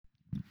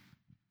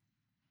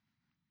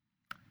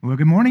Well,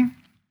 good morning.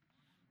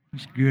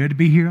 It's good to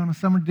be here on a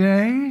summer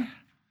day,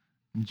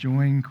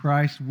 enjoying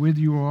Christ with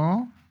you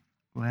all.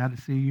 Glad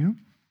to see you.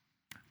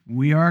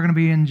 We are going to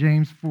be in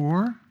James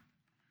 4.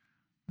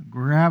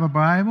 Grab a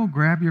Bible,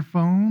 grab your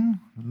phone,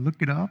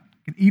 look it up.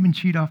 You can even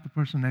cheat off the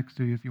person next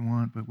to you if you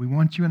want, but we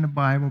want you in the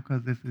Bible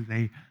because this is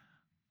a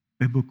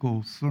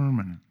biblical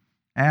sermon.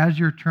 As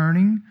you're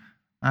turning,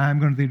 I'm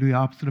going to do the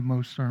opposite of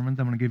most sermons.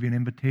 I'm going to give you an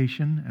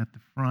invitation at the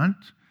front,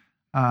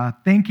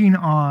 thinking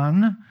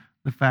on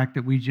the fact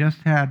that we just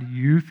had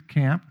youth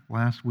camp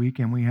last week,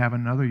 and we have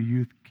another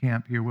youth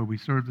camp here where we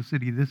serve the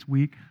city this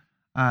week.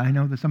 I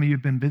know that some of you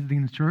have been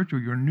visiting the church or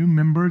you're new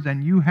members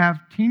and you have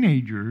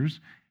teenagers.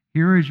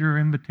 Here is your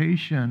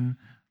invitation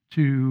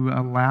to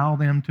allow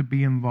them to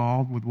be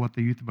involved with what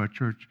the youth of our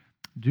church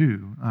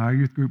do. Our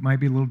youth group might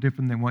be a little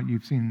different than what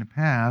you've seen in the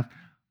past.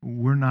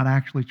 We're not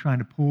actually trying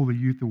to pull the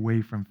youth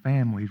away from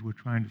families. We're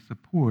trying to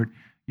support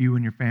you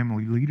and your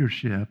family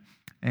leadership.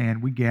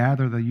 And we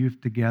gather the youth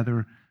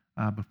together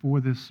before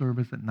this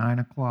service at 9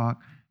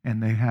 o'clock,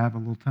 and they have a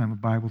little time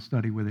of Bible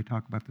study where they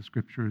talk about the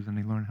scriptures and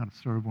they learn how to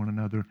serve one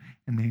another,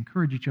 and they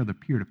encourage each other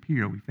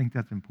peer-to-peer. We think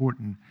that's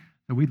important.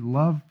 So we'd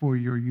love for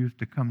your youth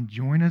to come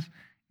join us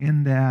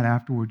in that.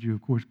 Afterwards, you,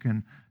 of course,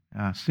 can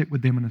sit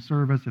with them in the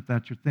service. If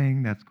that's your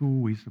thing, that's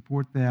cool. We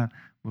support that.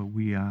 But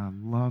we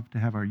love to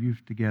have our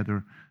youth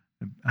together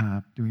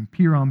doing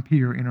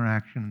peer-on-peer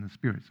interaction in the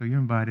Spirit. So you're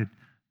invited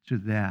to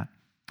that.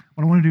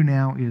 What I want to do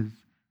now is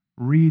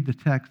read the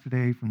text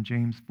today from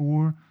James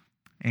 4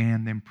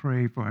 and then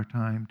pray for our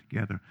time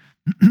together.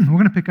 We're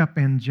going to pick up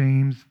in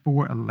James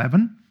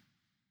 4:11,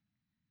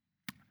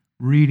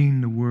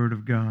 reading the Word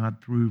of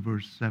God through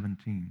verse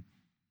 17.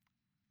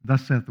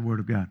 Thus saith the Word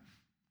of God,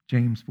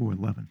 James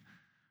 4:11.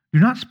 Do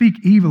not speak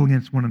evil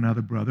against one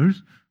another,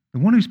 brothers. The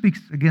one who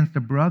speaks against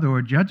a brother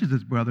or judges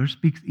his brother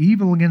speaks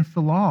evil against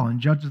the law and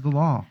judges the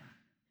law.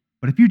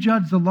 But if you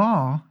judge the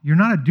law, you're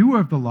not a doer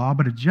of the law,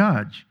 but a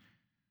judge.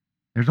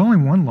 There's only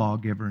one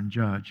lawgiver and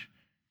judge,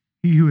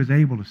 he who is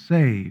able to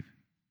save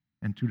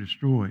and to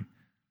destroy.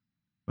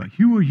 But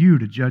who are you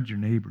to judge your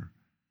neighbor?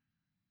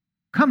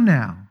 Come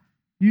now,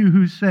 you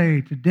who say,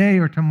 today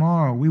or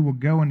tomorrow we will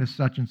go into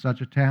such and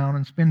such a town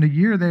and spend a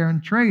year there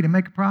and trade and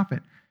make a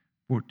profit.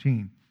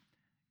 14.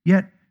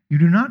 Yet you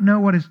do not know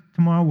what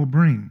tomorrow will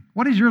bring.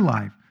 What is your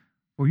life?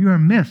 For you are a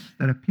mist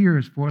that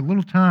appears for a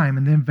little time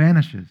and then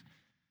vanishes.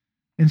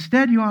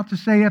 Instead, you ought to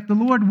say, if the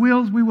Lord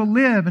wills, we will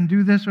live and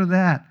do this or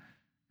that.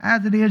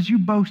 As it is, you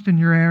boast in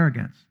your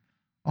arrogance.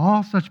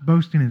 All such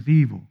boasting is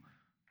evil.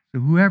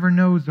 So whoever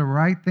knows the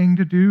right thing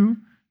to do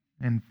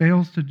and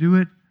fails to do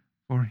it,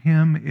 for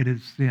him it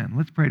is sin.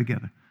 Let's pray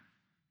together.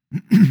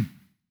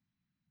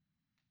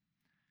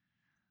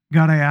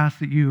 God, I ask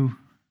that you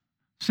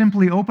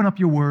simply open up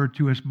your word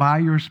to us by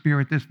your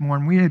Spirit this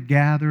morning. We've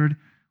gathered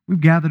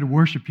to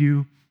worship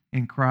you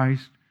in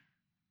Christ,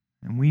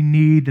 and we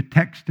need the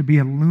text to be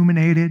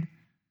illuminated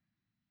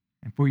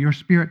and for your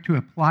Spirit to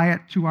apply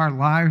it to our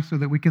lives so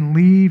that we can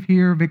leave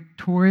here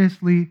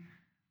victoriously,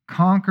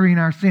 conquering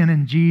our sin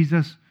in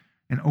Jesus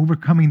and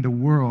overcoming the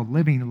world,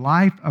 living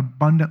life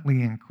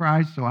abundantly in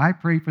Christ. So I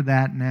pray for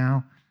that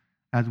now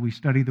as we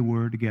study the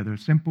Word together. A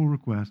simple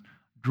request,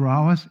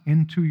 draw us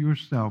into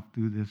yourself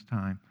through this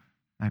time.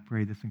 I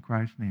pray this in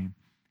Christ's name.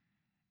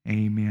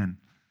 Amen.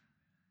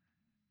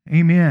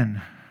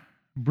 Amen.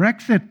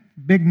 Brexit,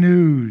 big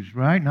news,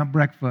 right? Not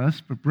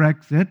breakfast, but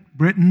Brexit.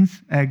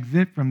 Britain's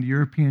exit from the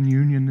European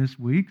Union this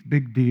week.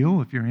 Big deal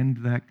if you're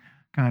into that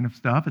kind of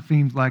stuff. It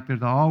seems like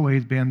there's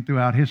always been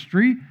throughout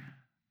history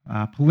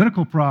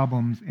political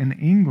problems in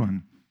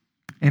England.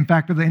 In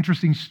fact, there's an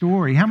interesting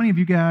story. How many of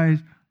you guys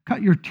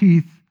cut your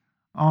teeth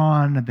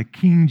on the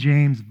King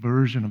James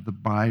Version of the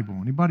Bible?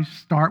 Anybody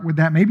start with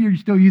that? Maybe you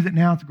still use it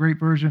now. It's a great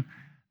version.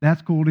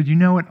 That's cool. Did you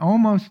know it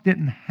almost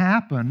didn't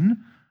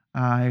happen?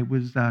 It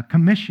was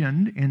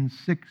commissioned in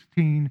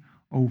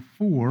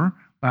 1604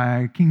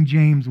 by King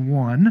James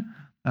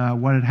I.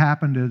 What had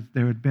happened is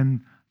there had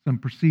been some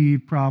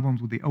perceived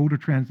problems with the older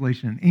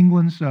translation in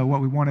England, so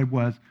what we wanted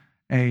was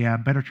a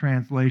better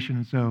translation.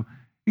 And so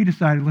he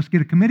decided, let's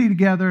get a committee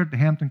together at the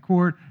Hampton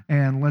Court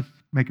and let's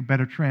make a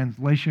better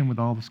translation with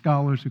all the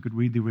scholars who could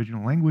read the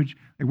original language.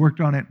 They worked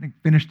on it and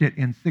finished it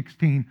in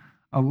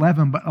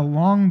 1611. But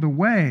along the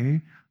way,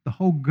 the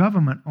whole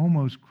government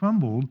almost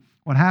crumbled.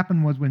 What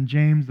happened was when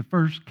James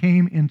I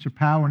came into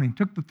power and he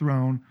took the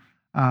throne,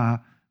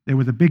 there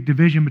was a big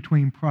division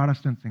between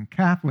Protestants and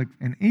Catholics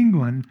in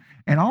England,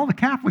 and all the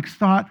Catholics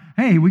thought,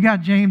 hey, we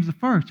got James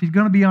I. He's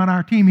going to be on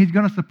our team. He's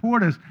going to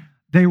support us.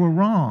 They were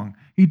wrong.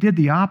 He did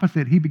the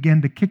opposite. He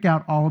began to kick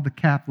out all of the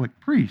Catholic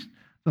priests.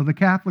 So the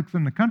Catholics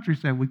in the country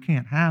said, we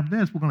can't have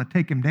this. We're going to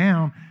take him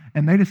down.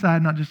 And they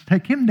decided not just to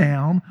take him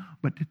down,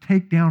 but to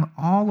take down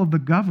all of the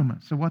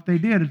government. So what they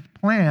did is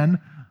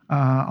plan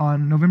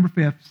on November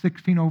 5th,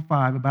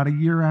 1605, about a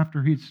year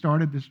after he'd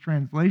started this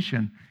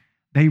translation,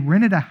 they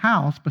rented a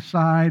house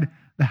beside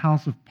the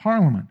House of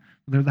Parliament.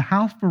 There's a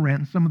house for rent,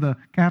 and some of the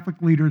Catholic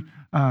leaders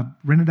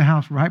rented a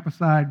house right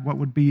beside what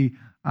would be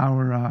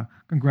our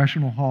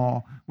congressional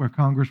hall where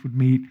Congress would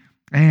meet.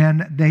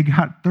 And they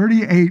got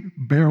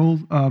 38 barrels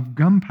of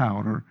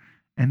gunpowder,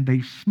 and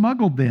they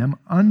smuggled them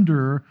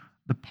under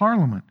the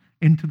parliament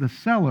into the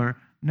cellar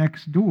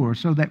next door,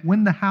 so that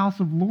when the House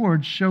of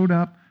Lords showed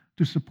up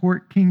to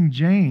support King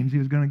James, he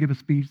was going to give a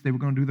speech, they were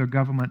going to do their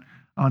government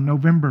on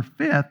November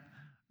 5th,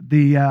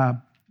 the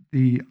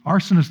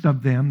arsonist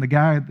of them, the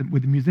guy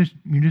with the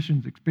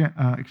munitions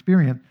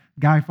experience,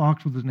 Guy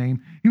Fawkes was his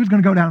name, he was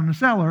going to go down in the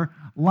cellar,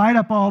 light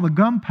up all the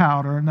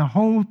gunpowder, and the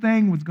whole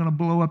thing was going to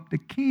blow up the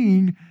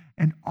king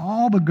and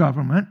all the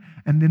government,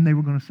 and then they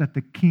were going to set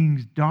the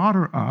king's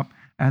daughter up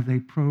as a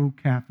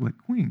pro-Catholic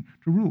queen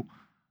to rule.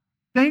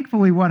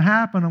 Thankfully, what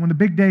happened when the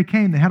big day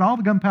came, they had all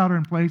the gunpowder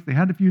in place, they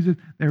had the fuses,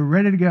 they were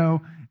ready to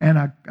go, and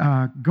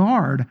a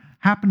guard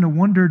happened to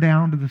wander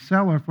down to the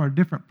cellar for a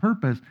different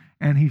purpose,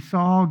 and he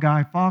saw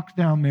Guy Fawkes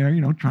down there,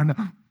 trying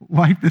to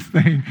light this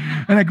thing,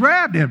 and they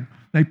grabbed him.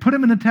 They put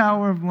him in the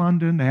Tower of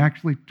London. They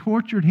actually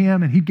tortured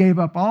him, and he gave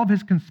up all of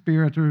his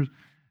conspirators,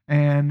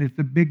 and it's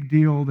a big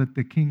deal that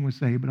the king was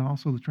saved, but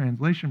also the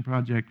Translation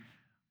Project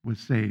was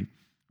saved.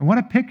 And what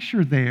a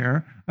picture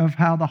there of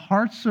how the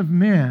hearts of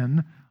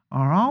men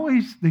are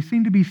always, they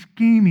seem to be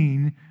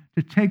scheming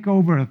to take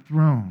over a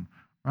throne,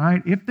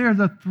 right? If there's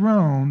a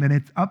throne, then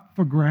it's up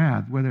for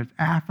grabs, whether it's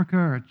Africa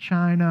or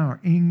China or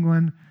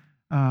England.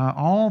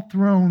 All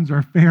thrones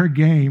are fair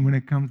game when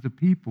it comes to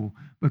people,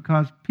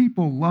 because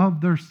people love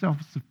their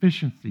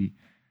self-sufficiency.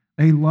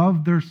 They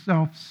love their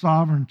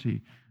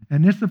self-sovereignty.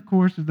 And this, of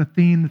course, is the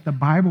theme that the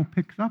Bible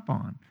picks up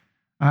on.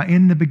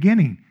 In the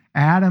beginning,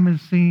 Adam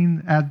is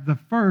seen as the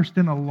first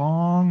in a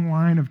long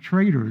line of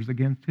traitors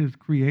against his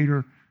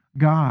creator,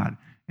 God.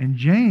 And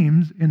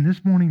James, in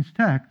this morning's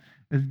text,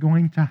 is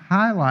going to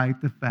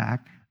highlight the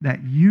fact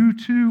that you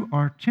too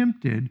are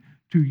tempted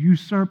to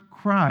usurp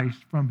Christ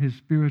from his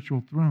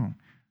spiritual throne.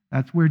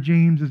 That's where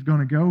James is going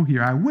to go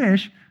here. I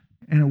wish,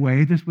 in a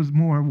way, this was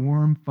more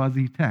warm,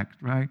 fuzzy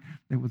text, right?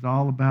 It was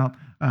all about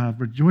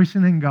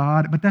rejoicing in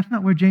God, but that's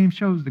not where James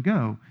chose to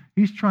go.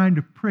 He's trying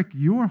to prick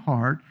your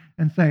heart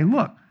and say,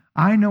 look,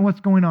 I know what's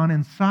going on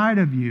inside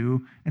of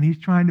you, and he's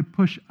trying to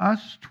push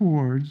us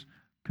towards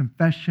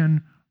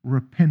confession,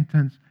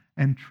 repentance,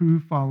 and true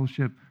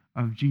fellowship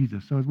of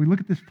Jesus. So as we look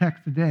at this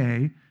text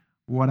today,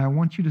 what I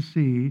want you to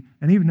see,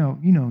 and even though,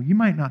 you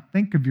might not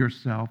think of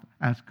yourself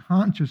as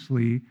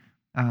consciously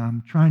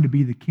trying to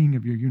be the king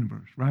of your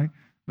universe, right?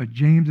 But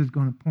James is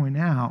going to point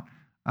out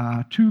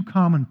two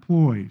common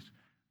ploys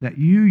that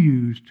you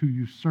use to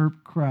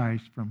usurp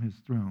Christ from his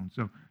throne.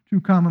 So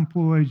two common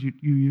ploys you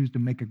use to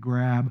make a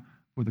grab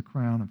for the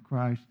crown of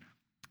Christ.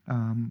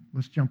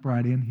 Let's jump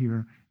right in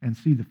here and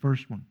see the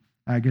first one.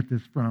 I get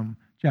this from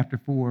chapter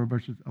 4,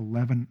 verses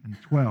 11 and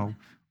 12.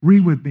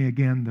 Read with me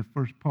again the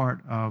first part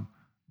of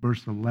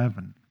verse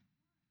 11,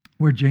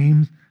 where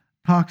James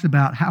talks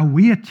about how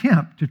we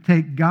attempt to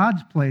take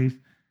God's place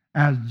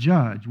as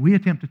judge. We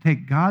attempt to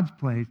take God's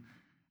place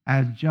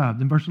as judge.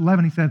 In verse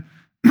 11, he says,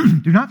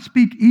 do not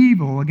speak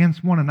evil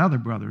against one another,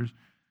 brothers.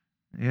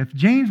 If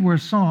James were a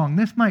song,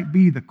 this might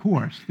be the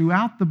chorus.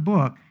 Throughout the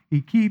book,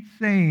 he keeps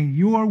saying,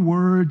 your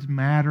words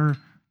matter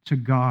to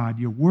God.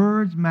 Your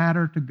words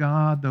matter to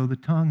God, though the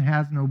tongue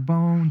has no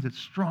bones. It's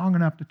strong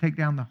enough to take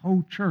down the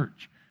whole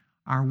church.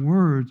 Our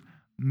words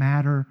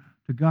matter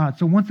to God.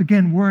 So once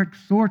again, we're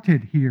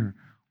exhorted here.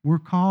 We're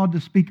called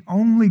to speak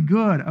only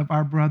good of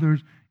our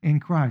brothers in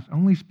Christ.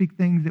 Only speak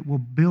things that will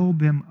build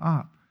them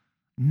up,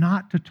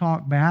 not to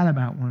talk bad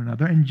about one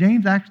another. And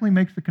James actually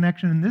makes the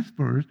connection in this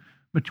verse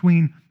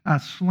between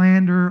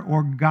slander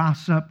or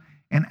gossip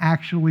and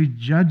actually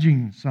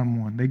judging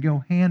someone. They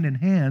go hand in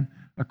hand,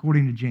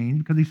 according to James,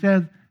 because he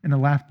says in the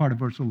last part of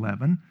verse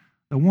 11,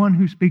 the one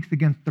who speaks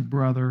against the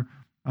brother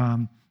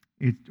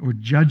or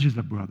judges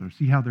a brother.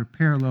 See how they're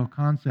parallel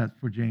concepts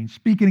for James.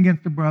 Speaking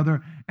against the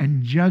brother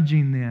and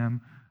judging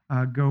them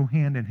go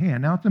hand in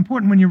hand. Now, it's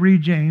important when you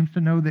read James to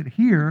know that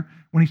here,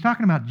 when he's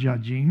talking about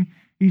judging,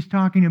 he's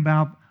talking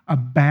about a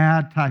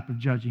bad type of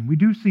judging. We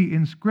do see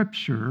in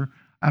Scripture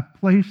a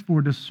place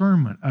for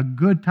discernment, a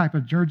good type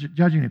of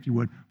judging, if you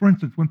would. For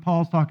instance, when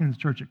Paul's talking to the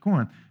church at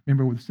Corinth,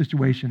 remember with the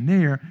situation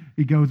there,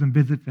 he goes and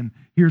visits and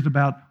hears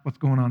about what's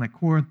going on at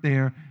Corinth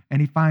there,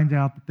 and he finds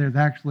out that there's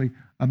actually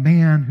a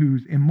man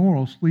who's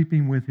immoral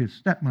sleeping with his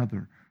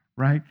stepmother,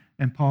 right?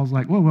 And Paul's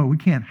like, whoa, we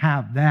can't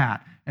have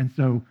that. And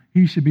so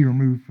he should be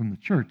removed from the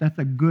church. That's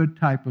a good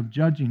type of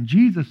judging.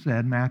 Jesus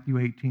said, Matthew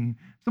 18,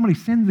 somebody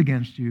sins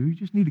against you, you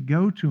just need to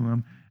go to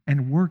him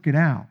and work it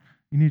out.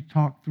 You need to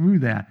talk through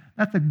that.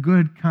 That's a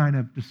good kind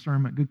of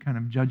discernment, good kind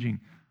of judging.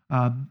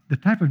 The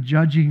type of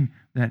judging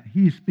that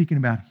he's speaking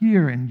about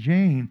here in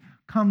James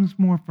comes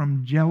more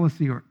from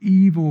jealousy or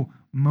evil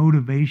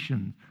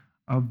motivations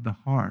of the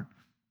heart.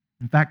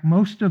 In fact,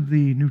 most of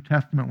the New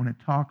Testament, when it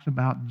talks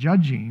about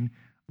judging,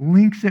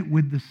 links it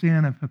with the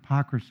sin of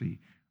hypocrisy,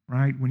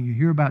 right? When you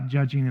hear about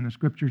judging in the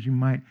Scriptures, you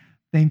might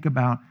think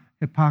about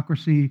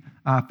hypocrisy.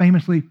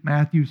 Famously,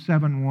 Matthew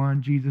 7:1,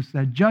 Jesus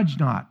said, judge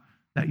not,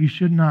 that you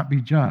should not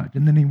be judged.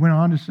 And then he went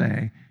on to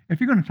say, if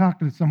you're going to talk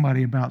to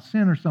somebody about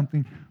sin or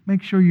something,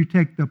 make sure you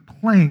take the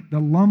plank, the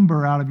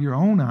lumber out of your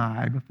own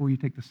eye before you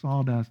take the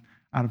sawdust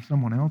out of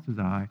someone else's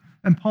eye.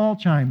 And Paul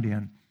chimed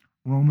in.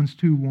 Romans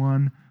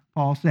 2:1,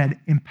 Paul said,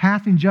 in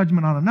passing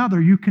judgment on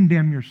another, you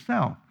condemn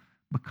yourself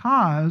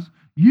because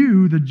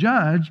you, the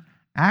judge,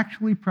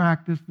 actually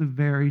practice the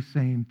very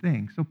same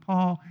thing. So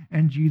Paul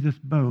and Jesus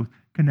both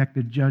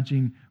connected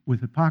judging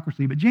with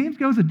hypocrisy. But James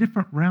goes a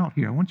different route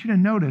here. I want you to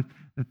notice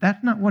that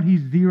that's not what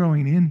he's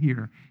zeroing in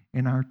here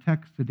in our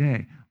text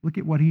today. Look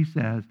at what he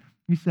says.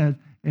 He says,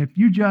 if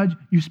you judge,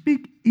 you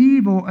speak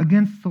evil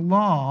against the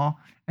law,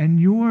 and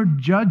you're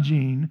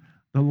judging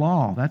the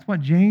law. That's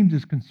what James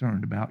is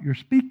concerned about. You're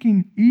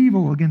speaking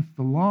evil against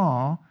the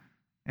law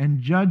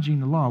and judging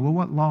the law. Well,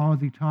 what law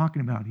is he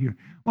talking about here?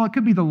 Well, it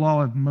could be the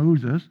law of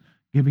Moses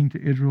giving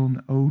to Israel in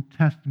the Old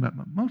Testament,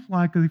 but most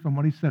likely from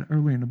what he said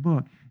earlier in the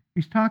book,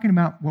 he's talking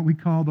about what we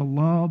call the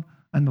love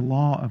and the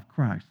law of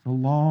Christ, the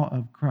law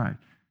of Christ.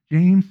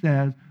 James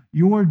says,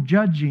 you're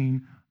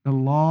judging the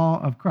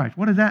law of Christ.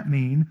 What does that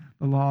mean,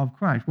 the law of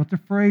Christ? Well, it's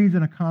a phrase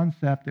and a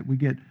concept that we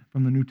get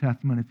from the New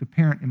Testament. It's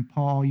apparent in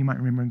Paul. You might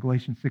remember in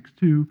Galatians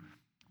 6:2,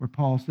 where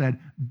Paul said,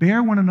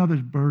 bear one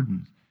another's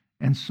burdens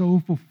and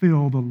so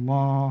fulfill the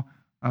law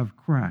of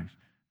Christ.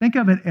 Think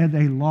of it as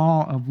a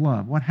law of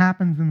love. What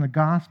happens in the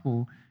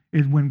gospel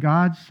is when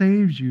God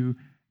saves you,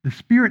 the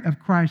Spirit of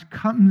Christ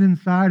comes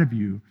inside of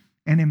you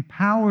and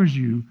empowers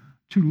you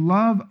to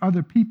love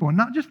other people. And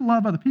not just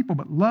love other people,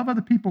 but love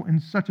other people in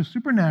such a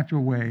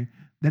supernatural way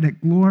that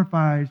it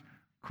glorifies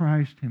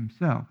Christ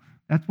himself.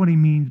 That's what he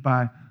means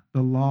by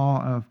the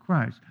law of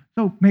Christ.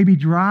 So maybe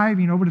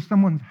driving over to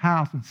someone's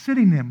house and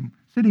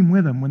sitting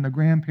with them when their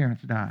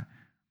grandparents die,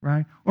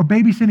 right? Or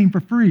babysitting for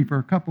free for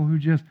a couple who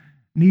just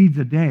needs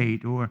a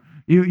date. Or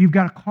you've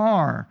got a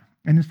car,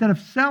 and instead of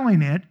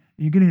selling it,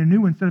 you're getting a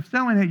new one. Instead of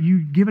selling it, you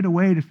give it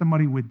away to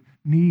somebody with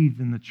needs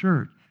in the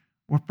church.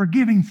 Or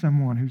forgiving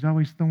someone who's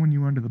always throwing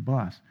you under the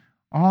bus.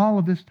 All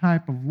of this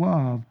type of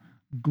love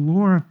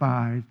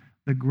glorifies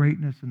the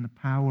greatness and the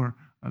power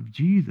of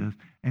Jesus.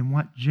 And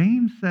what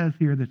James says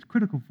here that's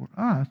critical for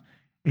us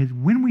is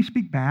when we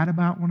speak bad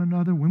about one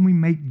another, when we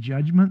make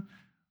judgment,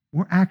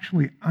 we're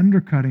actually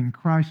undercutting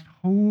Christ's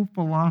whole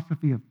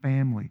philosophy of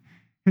family.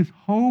 His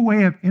whole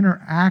way of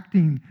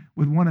interacting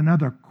with one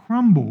another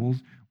crumbles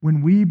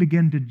when we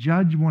begin to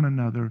judge one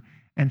another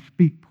and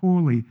speak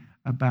poorly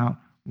about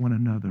one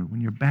another.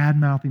 When you're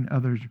bad-mouthing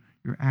others,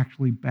 you're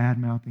actually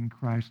bad-mouthing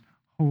Christ's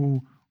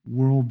whole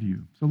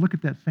worldview. So look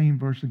at that same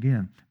verse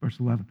again, verse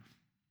 11.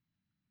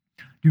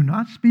 Do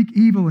not speak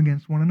evil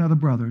against one another,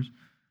 brothers.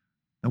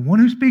 The one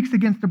who speaks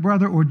against a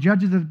brother or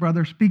judges his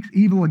brother speaks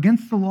evil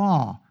against the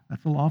law.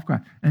 That's the law of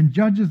Christ. And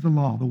judges the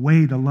law, the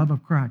way, the love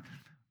of Christ.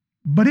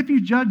 But if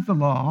you judge the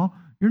law,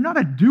 you're not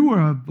a doer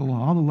of the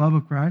law, the love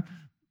of Christ,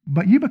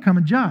 but you become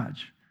a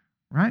judge,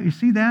 right? You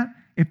see that?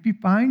 If you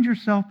find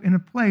yourself in a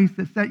place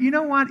that said, you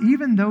know what,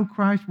 even though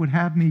Christ would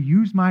have me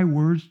use my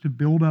words to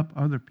build up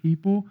other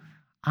people,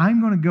 I'm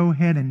going to go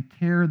ahead and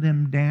tear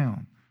them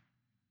down.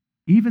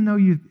 Even though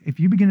if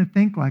you begin to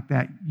think like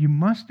that, you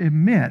must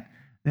admit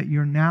that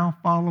you're now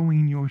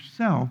following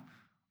yourself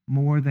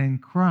more than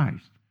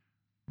Christ,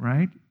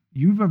 right?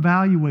 You've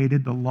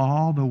evaluated the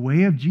law, the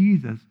way of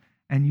Jesus,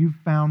 and you've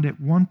found it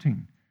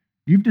wanting.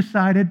 You've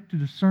decided to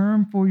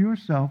discern for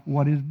yourself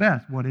what is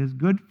best, what is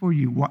good for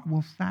you, what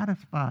will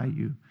satisfy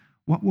you,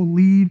 what will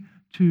lead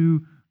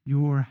to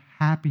your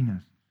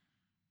happiness.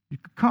 You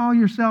could call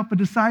yourself a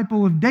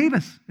disciple of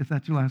Davis, if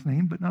that's your last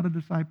name, but not a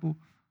disciple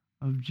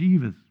of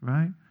Jesus,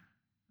 right?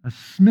 A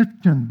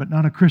Smithton, but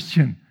not a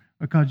Christian,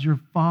 because you're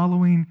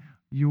following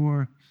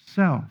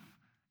yourself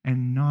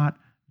and not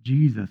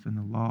Jesus and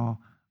the law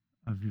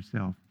of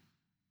yourself.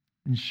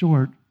 In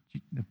short,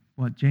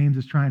 what James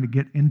is trying to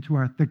get into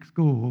our thick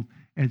skulls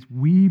is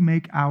we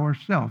make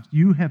ourselves.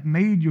 You have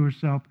made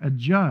yourself a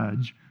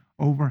judge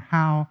over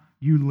how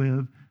you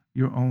live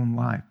your own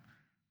life.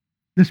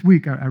 This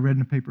week, I read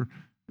in a paper,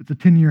 it's a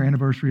 10-year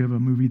anniversary of a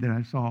movie that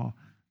I saw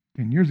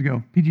 10 years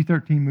ago,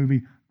 PG-13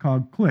 movie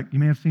called Click. You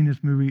may have seen this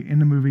movie. In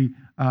the movie,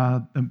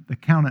 the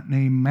accountant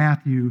named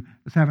Matthew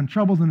is having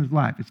troubles in his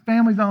life. His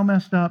family's all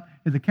messed up.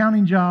 His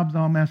accounting job's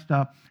all messed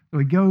up. So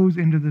he goes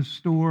into this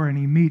store and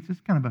he meets, it's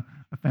kind of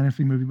a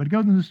fantasy movie, but he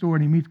goes into the store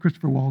and he meets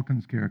Christopher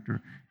Walken's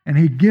character, and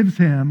he gives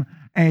him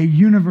a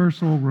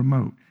universal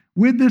remote.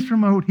 With this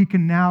remote, he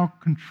can now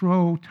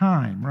control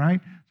time, right?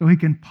 So he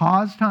can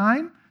pause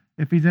time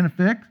if he's in a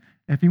fix.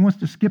 If he wants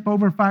to skip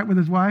over a fight with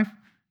his wife,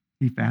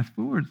 he fast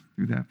forwards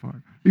through that part.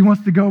 If he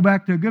wants to go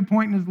back to a good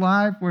point in his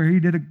life where he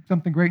did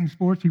something great in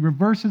sports, he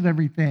reverses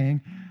everything,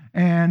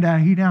 and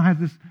he now has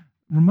this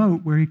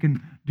remote where he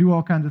can do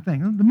all kinds of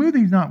things. The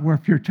movie's not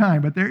worth your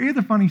time, but there is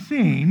a funny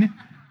scene.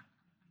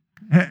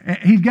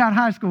 He's got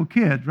high school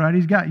kids, right?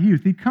 He's got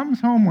youth. He comes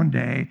home one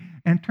day,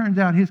 and turns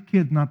out his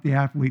kid's not the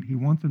athlete he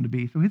wants him to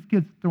be. So his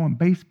kid's throwing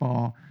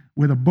baseball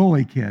with a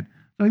bully kid.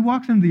 So he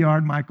walks into the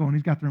yard, Michael, and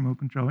he's got the remote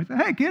control. He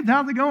says, "Hey, kids,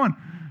 how's it going?"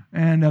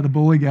 And the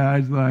bully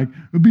guy's like,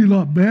 it'd be a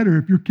lot better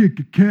if your kid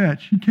could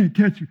catch. He can't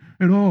catch you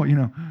at all,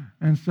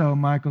 And so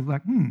Michael's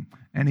like,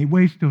 And he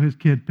waits till his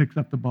kid picks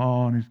up the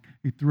ball and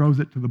he throws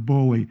it to the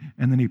bully,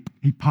 and then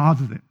he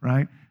pauses it,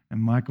 right?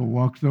 And Michael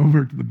walks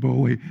over to the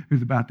bully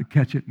who's about to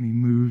catch it, and he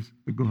moves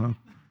the glove.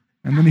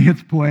 And then he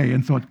hits play,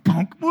 and so it's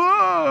bonk.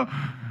 Whoa!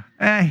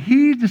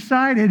 He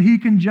decided he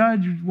can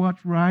judge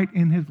what's right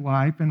in his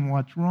life and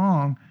what's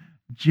wrong.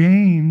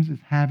 James is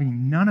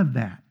having none of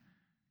that.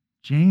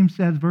 James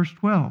says, verse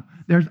 12,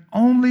 there's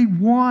only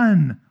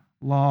one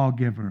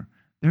lawgiver.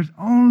 There's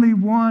only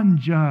one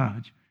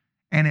judge.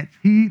 And it's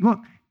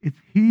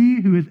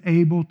he who is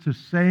able to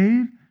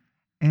save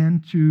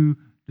and to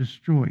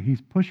destroy.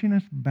 He's pushing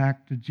us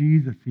back to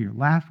Jesus here.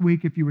 Last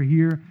week, if you were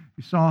here,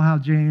 you saw how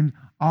James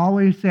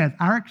always says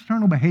our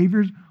external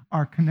behaviors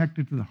are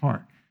connected to the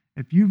heart.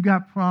 If you've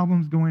got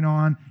problems going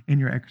on in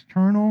your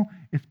external,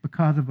 it's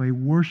because of a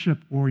worship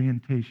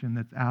orientation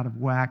that's out of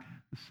whack.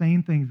 The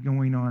same thing's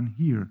going on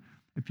here.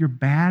 If you're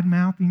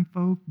bad-mouthing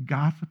folk,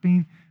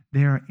 gossiping,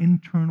 there are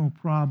internal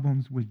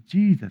problems with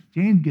Jesus.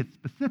 James gets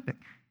specific.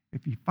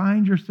 If you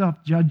find yourself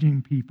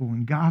judging people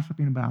and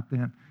gossiping about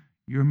them,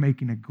 you're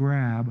making a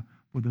grab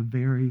for the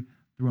very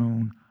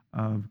throne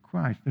of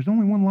Christ. There's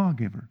only one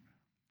lawgiver.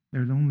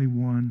 There's only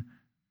one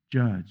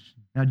judge.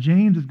 Now,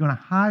 James is going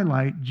to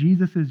highlight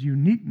Jesus'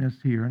 uniqueness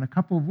here in a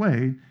couple of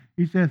ways.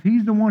 He says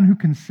he's the one who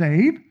can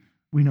save.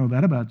 We know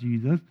that about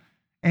Jesus.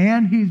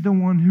 And he's the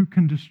one who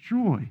can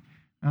destroy.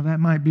 Now, that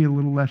might be a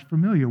little less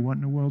familiar. What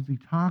in the world is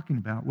he talking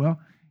about? Well,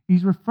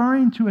 he's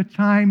referring to a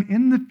time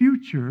in the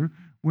future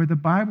where the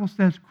Bible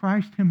says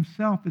Christ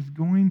himself is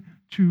going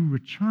to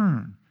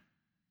return.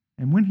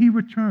 And when he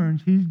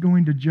returns, he's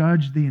going to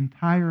judge the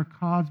entire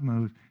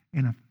cosmos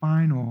in a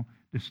final,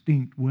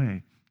 distinct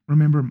way.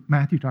 Remember,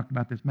 Matthew talked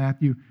about this.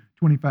 Matthew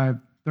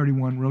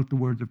 25:31 wrote the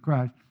words of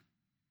Christ,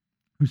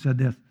 who said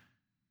this,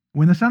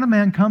 when the Son of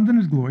Man comes in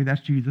his glory,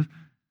 that's Jesus,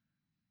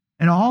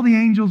 and all the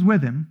angels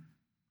with him,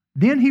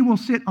 then he will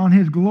sit on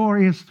his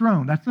glorious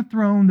throne. That's the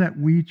throne that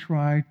we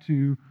try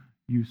to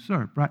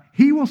usurp, right?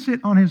 He will sit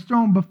on his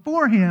throne.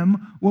 Before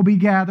him will be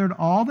gathered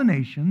all the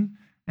nations,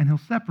 and he'll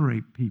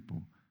separate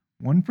people,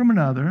 one from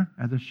another,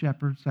 as a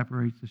shepherd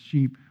separates the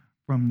sheep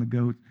from the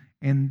goats.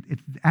 And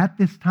it's at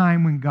this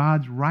time when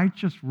God's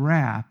righteous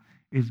wrath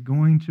is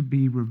going to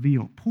be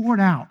revealed,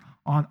 poured out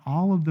on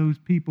all of those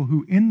people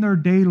who in their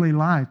daily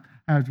life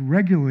has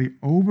regularly,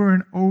 over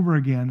and over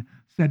again,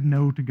 said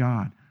no to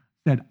God,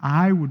 said,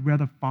 I would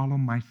rather follow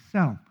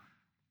myself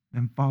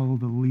than follow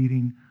the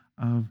leading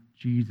of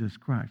Jesus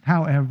Christ.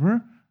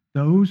 However,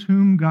 those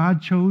whom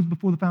God chose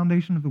before the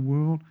foundation of the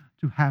world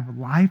to have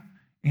life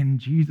in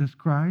Jesus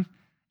Christ,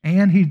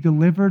 and he's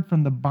delivered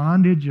from the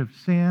bondage of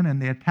sin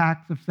and the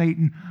attacks of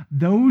Satan,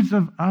 those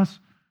of us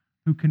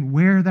who can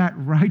wear that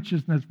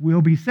righteousness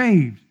will be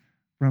saved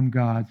from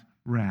God's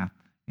wrath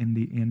in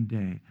the end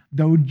day.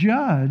 Though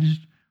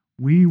judged,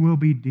 we will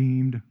be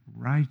deemed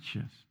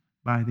righteous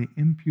by the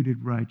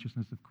imputed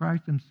righteousness of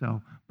Christ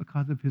himself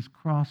because of his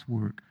cross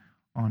work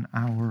on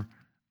our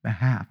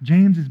behalf.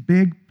 James's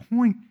big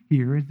point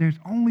here is there's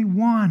only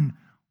one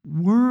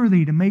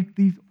worthy to make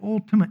these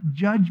ultimate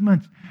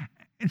judgments.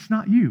 It's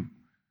not you.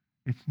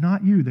 It's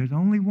not you. There's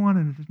only one,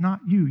 and it's not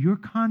you. Your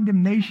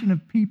condemnation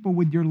of people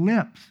with your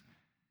lips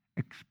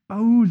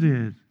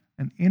exposes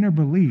an inner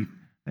belief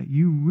that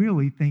you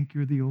really think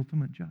you're the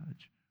ultimate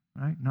judge,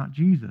 right? Not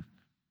Jesus.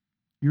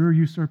 You're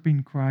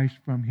usurping Christ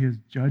from his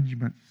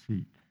judgment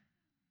seat.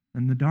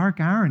 And the dark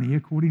irony,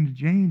 according to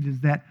James, is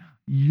that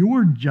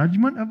your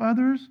judgment of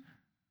others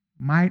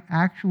might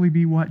actually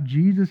be what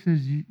Jesus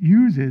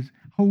uses,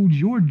 holds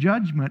your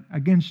judgment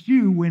against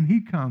you when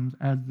he comes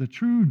as the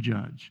true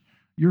judge.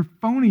 Your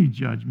phony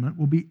judgment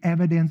will be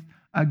evidenced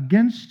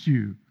against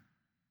you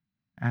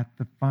at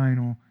the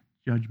final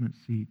judgment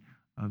seat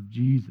of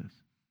Jesus.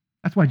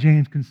 That's why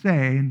James can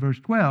say in verse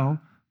 12,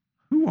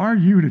 who are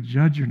you to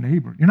judge your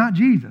neighbor? You're not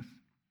Jesus,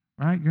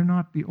 right? You're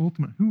not the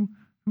ultimate. Who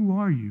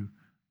are you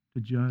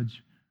to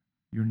judge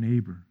your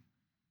neighbor?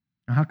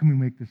 Now, how can we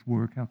make this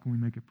work? How can we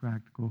make it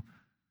practical?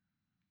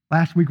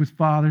 Last week was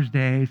Father's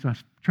Day, so I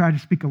tried to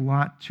speak a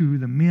lot to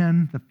the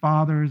men, the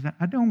fathers.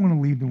 I don't want to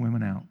leave the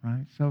women out,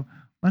 right? So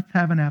let's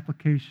have an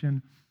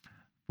application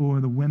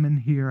for the women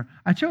here.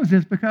 I chose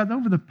this because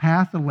over the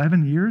past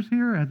 11 years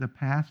here as a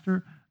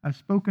pastor, I've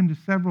spoken to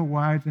several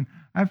wives, and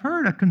I've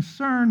heard a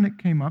concern that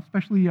came up,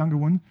 especially younger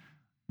ones.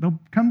 They'll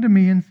come to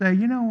me and say,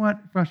 you know what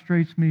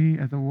frustrates me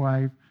as a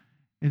wife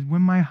is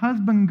when my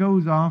husband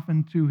goes off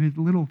into his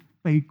little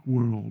fake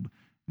world.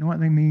 You know what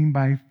they mean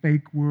by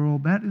fake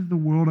world? That is the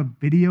world of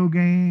video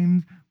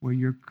games where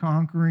you're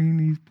conquering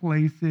these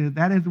places.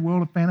 That is the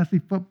world of fantasy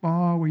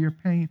football where you're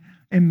playing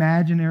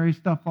imaginary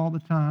stuff all the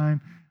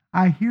time.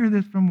 I hear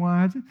this from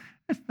wives.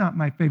 It's not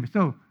my favorite.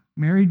 So,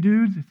 married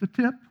dudes, it's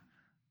a tip.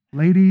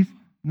 Ladies,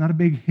 not a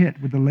big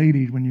hit with the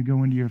ladies when you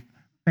go into your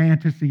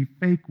fantasy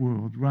fake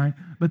world, right?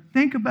 But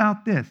think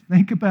about this.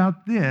 Think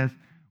about this.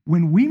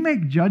 When we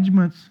make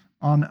judgments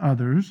on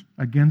others,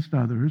 against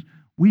others,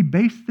 we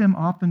base them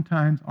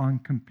oftentimes on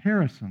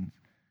comparisons.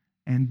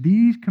 And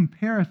these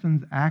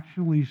comparisons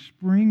actually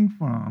spring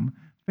from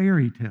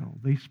fairy tales.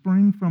 They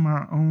spring from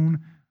our own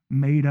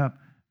made-up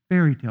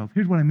fairy tales.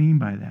 Here's what I mean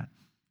by that.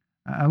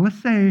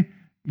 Let's say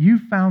you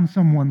found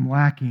someone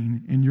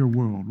lacking in your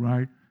world,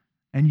 right?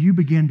 And you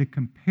begin to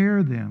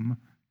compare them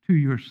to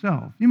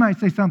yourself. You might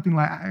say something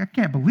like, I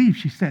can't believe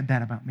she said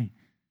that about me.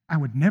 I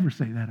would never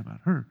say that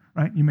about her,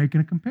 right? You're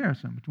making a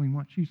comparison between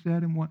what she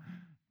said and what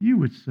you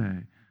would say.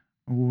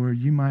 Or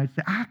you might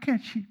say,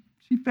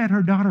 she fed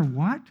her daughter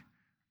what?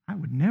 I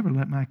would never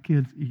let my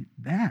kids eat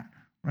that,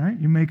 right?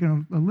 You're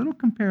making a little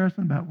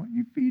comparison about what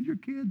you feed your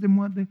kids and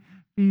what they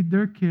feed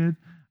their kids.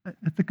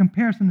 It's a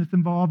comparison that's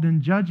involved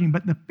in judging.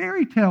 But the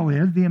fairy tale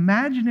is the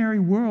imaginary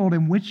world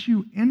in which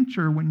you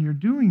enter when you're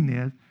doing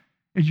this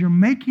is you're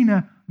making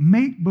a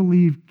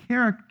make-believe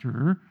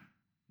character,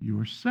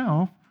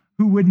 yourself,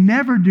 who would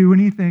never do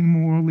anything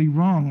morally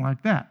wrong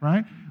like that,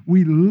 right?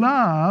 We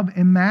love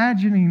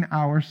imagining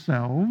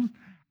ourselves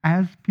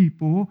as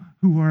people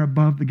who are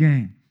above the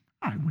game.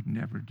 I would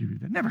never do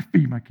that. Never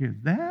feed my kids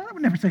that. I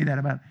would never say that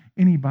about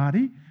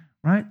anybody,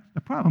 right?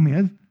 The problem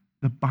is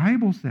the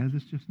Bible says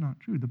it's just not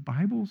true. The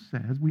Bible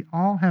says we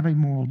all have a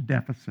moral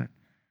deficit.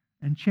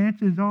 And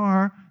chances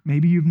are,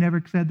 maybe you've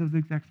never said those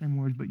exact same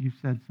words, but you've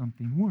said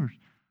something worse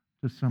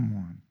to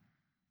someone.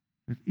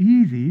 It's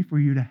easy for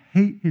you to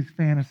hate his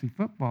fantasy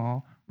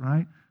football,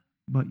 right?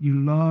 But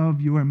you love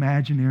your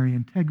imaginary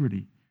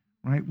integrity,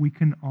 right? We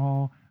can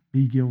all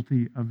be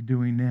guilty of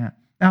doing that.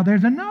 Now,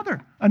 there's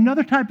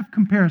another type of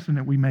comparison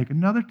that we make,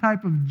 another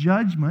type of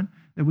judgment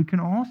that we can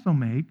also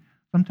make.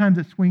 Sometimes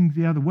it swings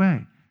the other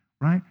way,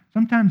 right?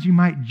 Sometimes you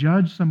might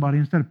judge somebody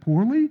instead of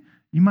poorly,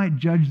 you might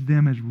judge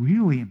them as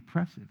really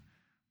impressive,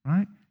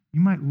 right?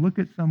 You might look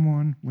at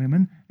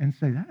women, and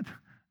say, that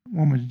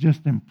woman's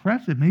just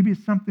impressive. Maybe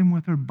it's something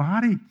with her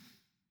body.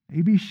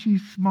 Maybe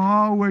she's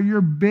small where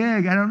you're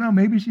big. I don't know.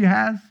 Maybe she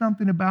has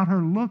something about her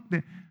look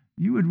that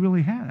you would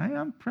really have. I'm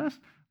impressed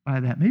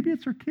by that. Maybe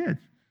it's her kids.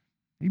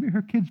 Maybe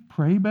her kids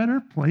pray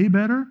better, play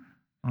better,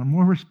 are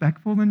more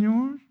respectful than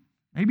yours.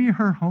 Maybe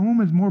her home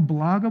is more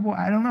bloggable.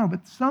 I don't know,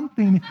 but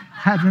something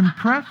has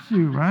impressed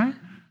you, right?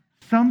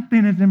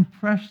 Something has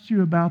impressed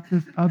you about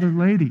this other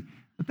lady.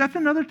 But that's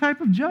another type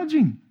of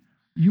judging.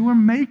 You are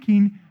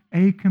making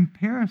a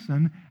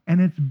comparison, and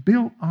it's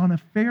built on a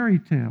fairy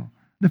tale.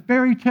 The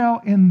fairy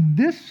tale in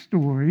this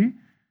story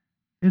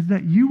is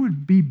that you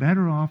would be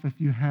better off if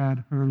you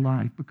had her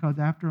life, because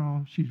after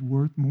all, she's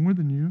worth more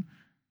than you.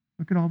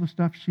 Look at all the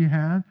stuff she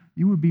has.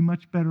 You would be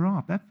much better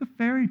off. That's the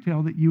fairy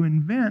tale that you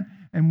invent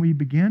and we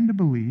begin to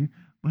believe,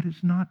 but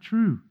it's not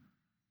true.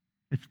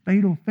 It's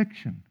fatal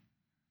fiction.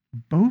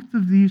 Both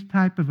of these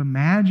type of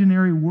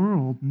imaginary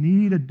worlds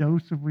need a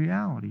dose of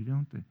reality,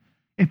 don't they?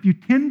 If you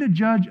tend to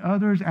judge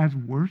others as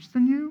worse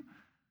than you,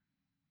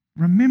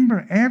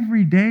 remember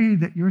every day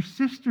that your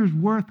sister's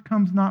worth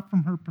comes not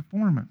from her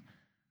performance,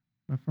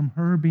 but from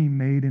her being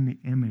made in the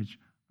image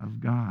of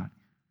God.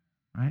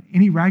 Right?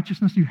 Any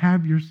righteousness you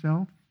have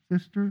yourself,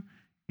 sister,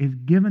 is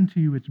given to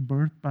you. It's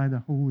birthed by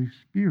the Holy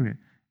Spirit,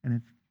 and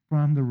it's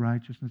from the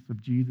righteousness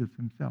of Jesus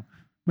himself.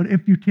 But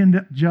if you tend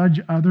to judge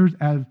others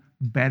as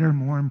better,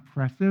 more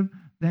impressive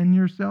than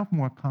yourself,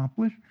 more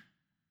accomplished,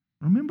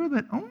 remember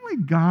that only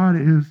God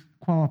is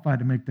qualified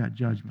to make that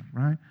judgment,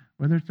 right?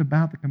 Whether it's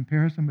about the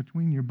comparison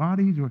between your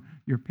bodies or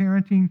your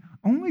parenting,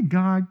 only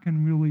God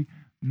can really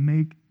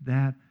make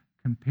that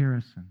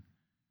comparison.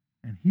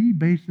 And he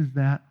bases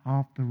that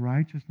off the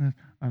righteousness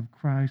of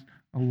Christ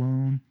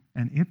alone.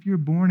 And if you're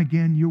born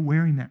again, you're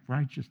wearing that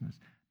righteousness.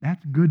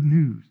 That's good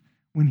news.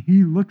 When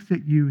he looks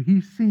at you,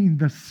 he's seeing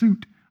the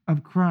suit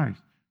of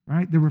Christ,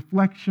 right? The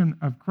reflection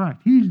of Christ.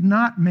 He's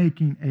not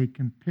making a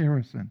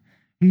comparison.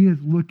 He is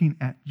looking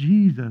at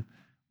Jesus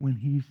when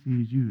he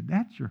sees you.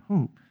 That's your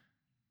hope.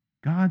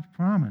 God's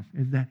promise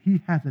is that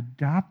he has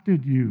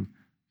adopted you,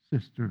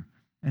 sister.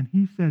 And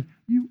he says,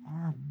 you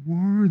are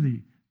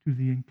worthy to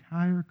the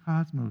entire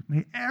cosmos.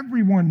 May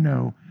everyone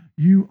know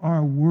you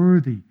are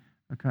worthy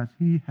because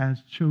he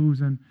has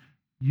chosen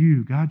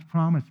you. God's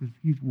promise is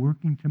he's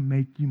working to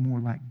make you more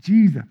like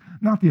Jesus,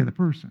 not the other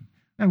person.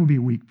 That would be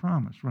a weak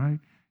promise, right?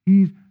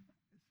 He's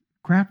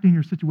crafting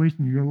your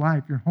situation, your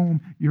life, your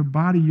home, your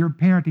body, your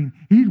parenting.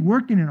 He's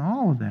working in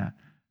all of that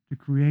to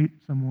create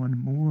someone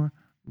more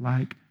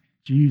like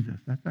Jesus.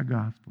 That's our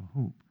gospel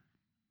hope.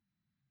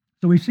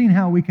 So we've seen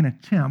how we can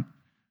attempt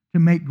to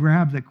make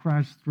grabs at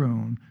Christ's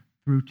throne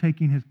through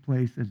taking his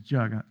place as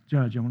judge.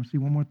 I want to see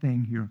one more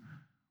thing here.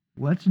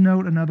 Let's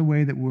note another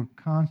way that we're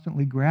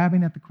constantly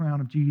grabbing at the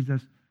crown of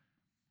Jesus.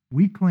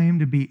 We claim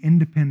to be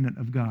independent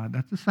of God.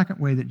 That's the second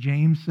way that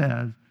James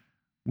says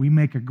we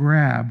make a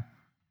grab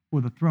for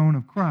the throne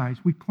of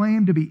Christ. We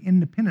claim to be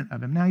independent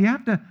of him. Now, you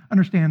have to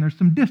understand there's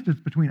some distance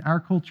between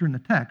our culture and the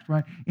text,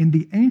 right? In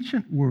the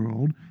ancient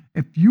world,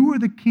 if you were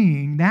the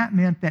king, that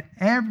meant that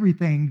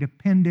everything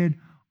depended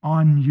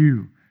on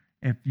you.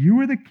 If you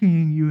were the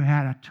king, you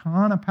had a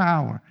ton of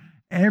power.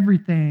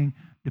 Everything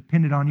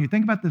depended on you.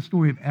 Think about the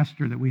story of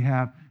Esther that we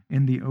have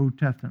in the Old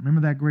Testament.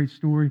 Remember that great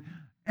story?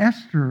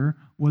 Esther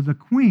was a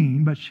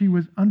queen, but she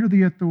was under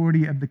the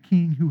authority of the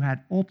king who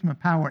had ultimate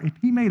power. If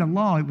he made a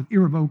law, it was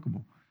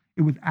irrevocable.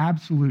 It was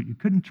absolute. You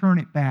couldn't turn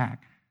it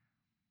back.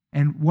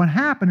 And what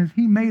happened is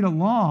he made a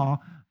law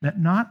that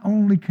not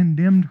only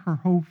condemned her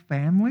whole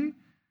family,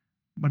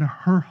 but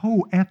her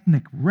whole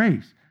ethnic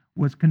race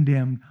was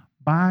condemned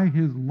by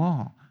his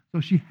law.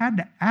 So she had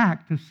to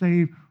act to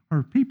save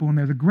her people. And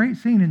there's a great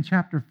scene in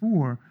chapter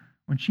 4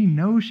 when she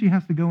knows she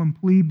has to go and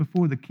plead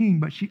before the king,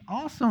 but she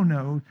also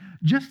knows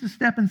just to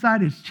step inside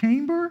his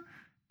chamber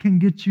can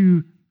get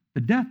you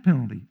the death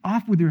penalty,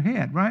 off with your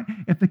head, right?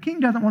 If the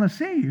king doesn't want to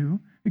see you,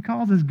 he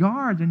calls his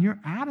guards and you're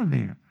out of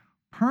there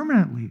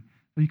permanently.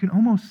 So you can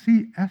almost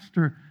see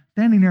Esther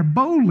standing there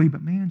boldly,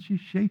 but man,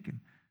 she's shaking.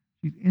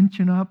 She's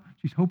inching up.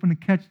 She's hoping to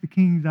catch the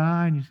king's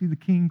eye, and you see the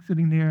king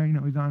sitting there.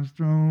 He's on his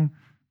throne.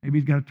 Maybe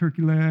he's got a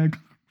turkey leg.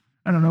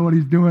 I don't know what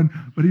he's doing,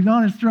 but he's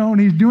on his throne.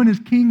 He's doing his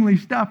kingly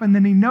stuff, and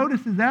then he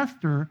notices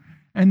Esther,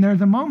 and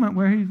there's a moment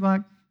where he's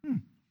like, I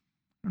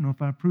don't know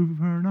if I approve of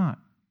her or not.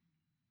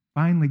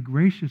 Finally,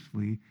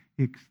 graciously,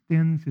 he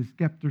extends his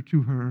scepter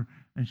to her,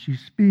 and she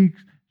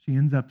speaks. She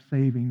ends up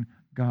saving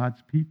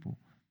God's people.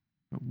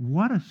 But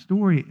what a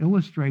story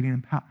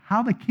illustrating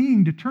how the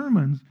king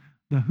determines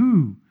the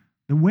who,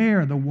 the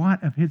where, the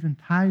what of his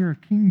entire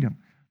kingdom.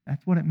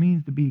 That's what it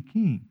means to be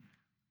king.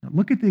 Now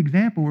look at the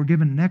example we're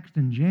given next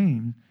in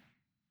James.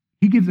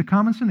 He gives a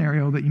common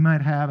scenario that you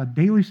might have, a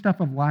daily stuff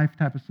of life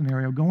type of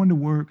scenario, going to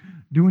work,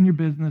 doing your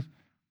business.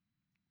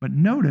 But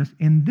notice,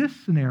 in this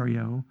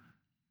scenario,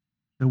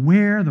 the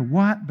where, the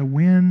what, the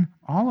when,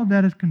 all of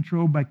that is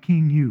controlled by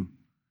King You.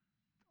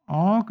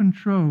 All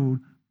controlled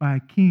by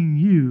King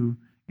You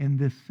in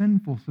this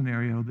sinful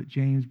scenario that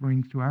James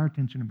brings to our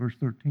attention in verse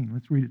 13.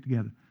 Let's read it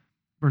together.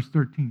 Verse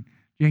 13,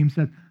 James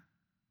says,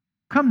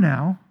 "Come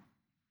now,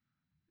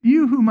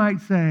 you who might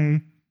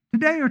say,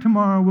 today or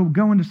tomorrow we'll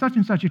go into such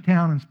and such a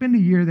town and spend a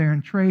year there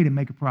and trade and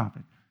make a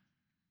profit.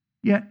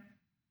 Yet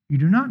you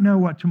do not know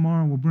what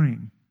tomorrow will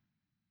bring.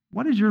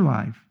 What is your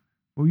life?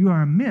 For you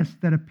are a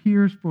mist that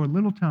appears for a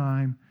little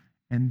time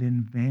and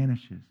then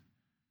vanishes."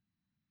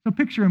 So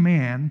picture a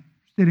man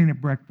sitting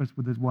at breakfast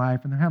with his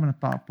wife, and they're having a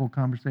thoughtful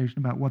conversation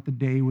about what the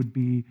day would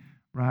be,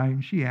 right?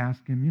 And she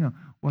asked him,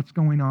 what's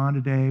going on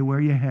today? Where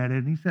are you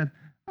headed? And he said,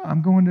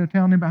 I'm going to a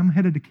town nearby. I'm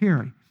headed to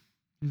Cary.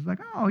 She's like,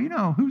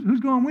 who's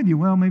going with you?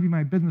 Well, maybe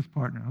my business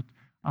partner.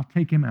 I'll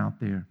take him out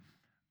there.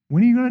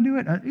 When are you going to do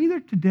it? Either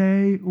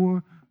today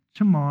or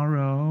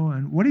tomorrow.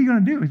 And what are you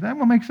going to do? He said, I'm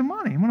going to make some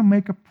money. I'm going to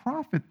make a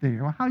profit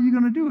there. Well, how are you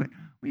going to do it?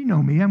 Well, you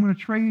know me. I'm going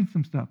to trade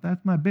some stuff.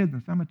 That's my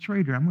business. I'm a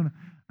trader. I'm going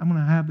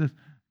to have this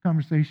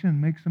conversation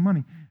and make some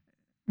money.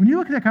 When you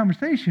look at that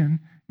conversation,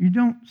 you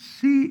don't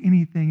see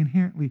anything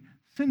inherently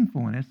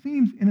sinful in it. It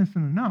seems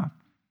innocent enough.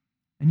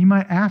 And you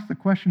might ask the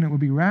question that would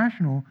be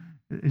rational,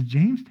 is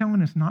James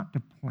telling us not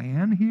to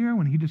plan here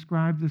when he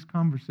describes this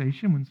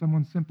conversation, when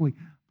someone's simply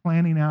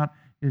planning out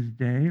his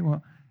day?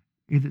 Well,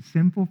 is it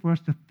sinful for us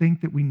to think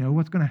that we know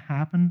what's going to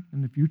happen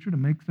in the future, to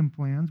make some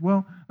plans?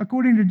 Well,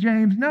 according to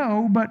James,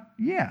 no, but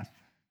yes.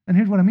 And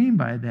here's what I mean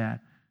by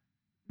that.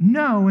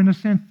 No, in a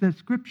sense that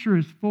Scripture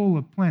is full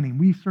of planning.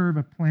 We serve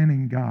a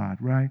planning God,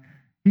 right?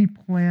 He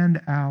planned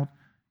out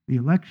the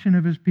election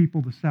of his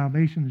people, the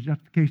salvation, the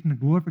justification, the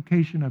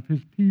glorification of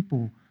his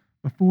people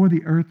before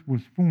the earth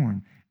was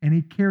formed. And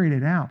he carried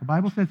it out. The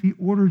Bible says he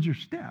orders your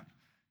steps.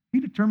 He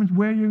determines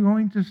where you're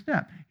going to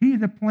step. He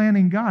is a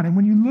planning God. And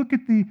when you look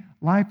at the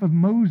life of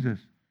Moses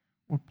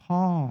or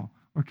Paul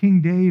or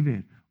King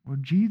David or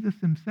Jesus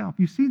himself,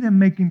 you see them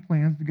making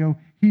plans to go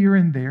here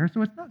and there.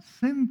 So it's not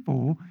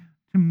sinful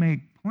to make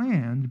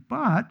plans,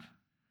 but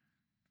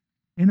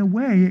in a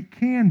way it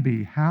can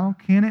be. How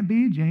can it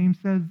be? James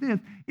says this: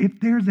 if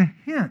there's a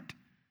hint,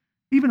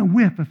 even a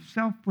whiff of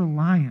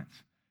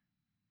self-reliance,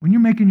 when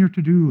you're making your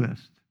to-do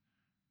list,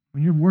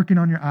 when you're working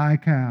on your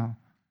iCal,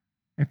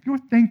 if you're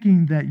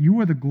thinking that you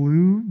are the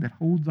glue that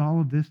holds all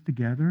of this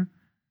together,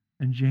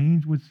 then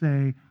James would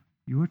say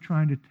you're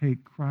trying to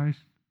take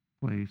Christ's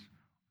place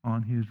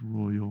on his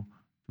royal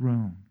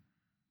throne.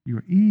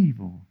 You're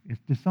evil.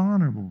 It's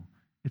dishonorable.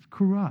 It's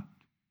corrupt.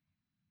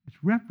 It's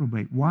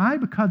reprobate. Why?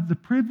 Because the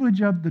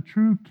privilege of the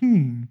true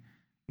king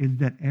is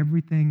that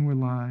everything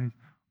relies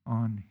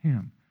on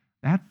him.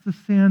 That's the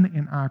sin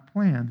in our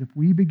plans. If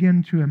we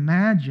begin to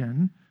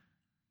imagine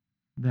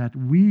that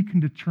we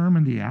can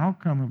determine the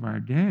outcome of our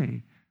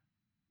day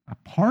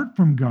apart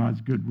from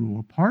God's good rule,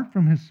 apart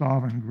from his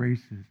sovereign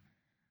graces,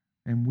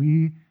 and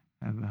we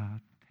have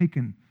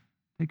taken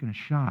a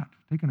shot,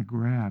 taken a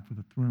grab for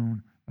the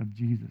throne of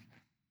Jesus.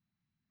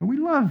 But we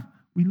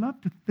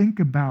love to think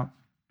about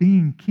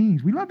being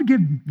kings. We love to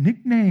give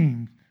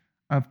nicknames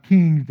of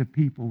kings to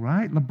people,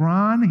 right?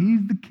 Lebron,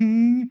 he's the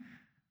king,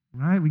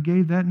 right? We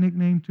gave that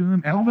nickname to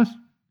him. Elvis,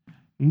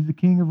 he's the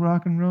king of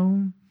rock and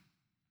roll.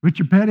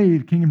 Richard Petty,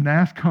 the king of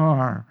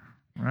NASCAR,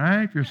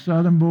 right? If you're a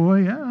Southern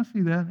boy, yeah, I see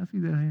that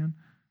hand.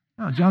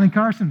 Oh, Johnny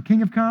Carson,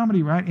 king of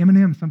comedy, right?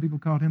 Eminem, some people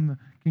called him the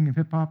king of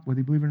hip-hop, whether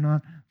you believe it or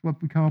not. That's what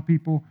we call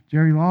people.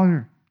 Jerry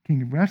Lawler,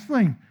 king of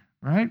wrestling,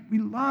 right? We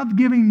love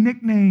giving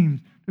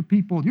nicknames to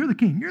people. You're the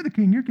king, you're the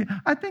king, you're king.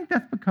 I think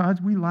that's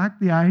because we like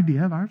the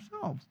idea of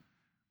ourselves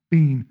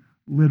being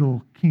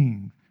little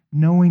kings,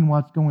 knowing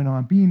what's going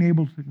on, being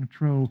able to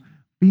control,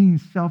 being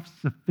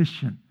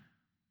self-sufficient,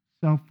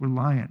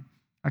 self-reliant.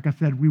 Like I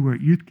said, we were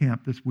at youth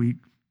camp this week,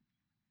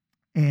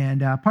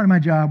 and part of my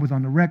job was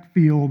on the rec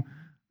field.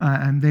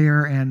 I'm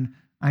there, and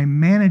I'm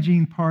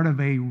managing part of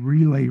a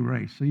relay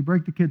race. So you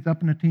break the kids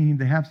up in a team,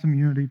 they have some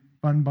unity,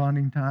 fun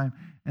bonding time,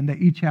 and they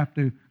each have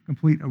to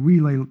complete a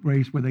relay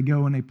race where they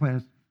go and they play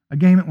a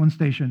game at one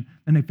station,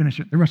 then they finish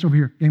it. They rush over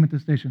here, game at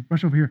this station,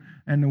 rush over here,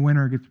 and the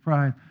winner gets the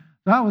prize.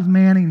 So I was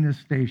manning this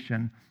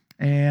station,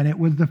 and it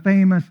was the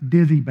famous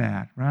dizzy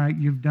bat, right?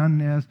 You've done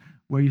this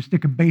where you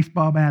stick a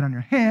baseball bat on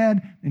your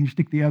head, and you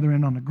stick the other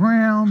end on the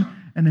ground,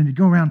 and then you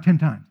go around 10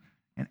 times.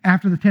 And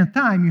after the 10th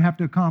time, you have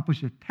to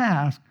accomplish a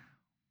task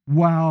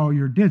while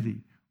you're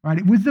dizzy, right?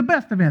 It was the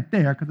best event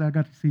there because I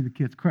got to see the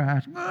kids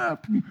crash,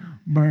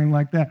 burn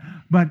like that.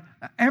 But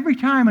every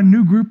time a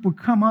new group would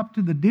come up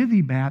to the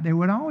dizzy bat, there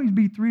would always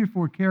be 3 or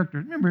 4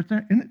 characters. Remember,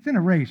 it's in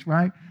a race,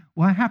 right?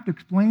 Well, I have to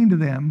explain to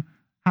them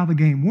how the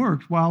game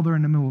works while they're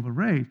in the middle of the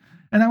race.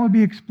 And I would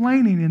be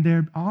explaining, and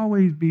there'd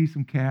always be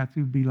some cats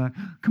who'd be like,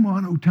 come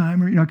on, old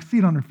timer. You know, I could see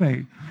it on their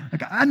face.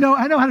 Like, I know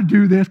how to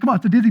do this. Come on,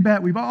 it's a dizzy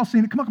bat. We've all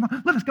seen it. Come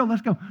on, let's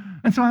go.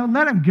 And so I would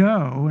let them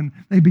go, and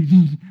they'd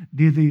be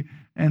dizzy.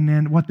 And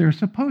then what they're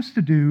supposed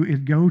to do is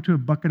go to a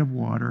bucket of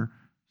water,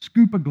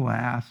 scoop a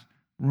glass,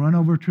 run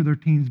over to their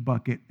team's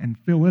bucket and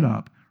fill it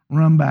up,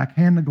 run back,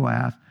 hand the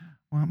glass.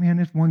 Well, man,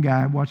 this one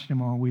guy, I watched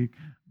him all week,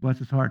 bless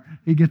his heart.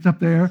 He gets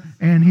up there,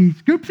 and he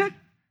scoops it,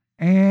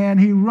 and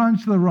he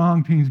runs to the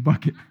wrong team's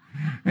bucket.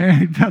 And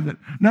he does it.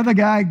 Another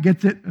guy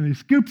gets it, and he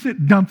scoops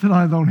it, dumps it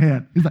on his own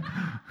head. He's like,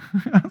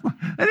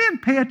 they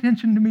didn't pay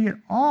attention to me at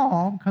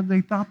all because they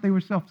thought they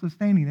were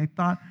self-sustaining. They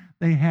thought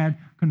they had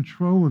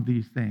control of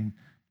these things.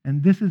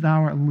 And this is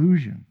our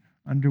illusion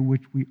under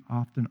which we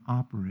often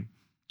operate.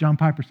 John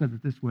Piper says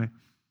it this way: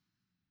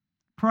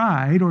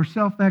 pride or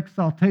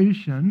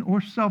self-exaltation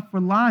or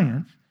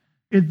self-reliance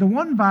is the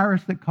one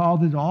virus that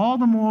causes all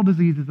the moral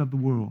diseases of the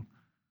world.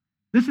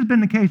 This has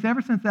been the case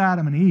ever since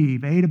Adam and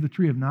Eve ate of the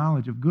tree of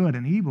knowledge of good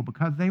and evil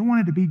because they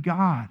wanted to be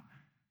God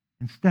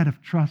instead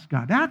of trust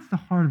God. That's the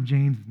heart of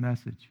James'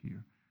 message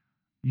here.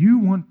 You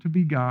want to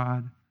be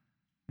God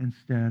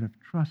instead of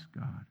trust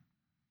God.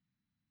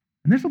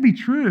 And this will be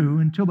true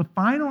until the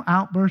final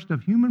outburst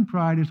of human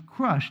pride is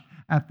crushed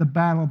at the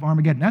Battle of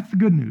Armageddon. That's the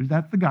good news.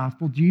 That's the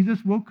gospel.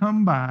 Jesus will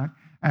come back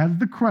as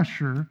the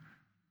crusher,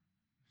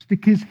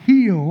 stick his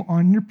heel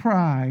on your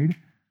pride,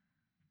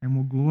 and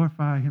will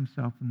glorify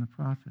himself in the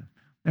process.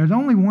 There's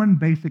only one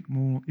basic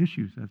moral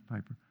issue, says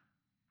Piper: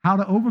 how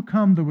to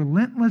overcome the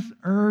relentless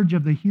urge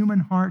of the human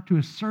heart to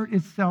assert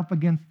itself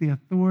against the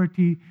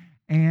authority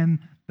and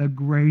the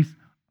grace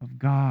of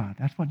God.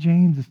 That's what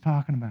James is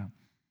talking about.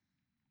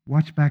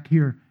 Watch back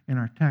here in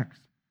our text.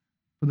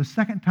 For the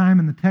second time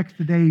in the text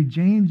today,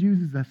 James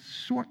uses a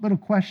short little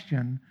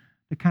question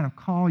to kind of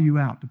call you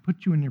out, to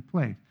put you in your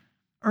place.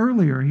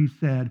 Earlier, he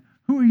said,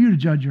 who are you to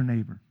judge your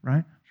neighbor,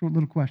 right? Short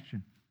little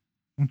question.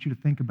 I want you to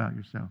think about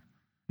yourself.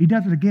 He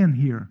does it again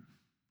here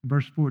in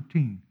verse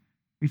 14.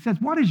 He says,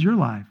 what is your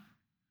life?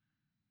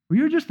 Well,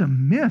 you're just a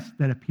mist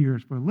that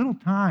appears for a little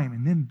time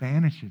and then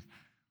vanishes.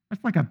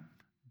 That's like a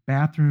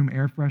bathroom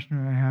air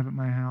freshener I have at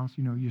my house.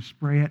 You know, you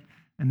spray it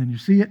and then you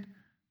see it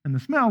and the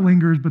smell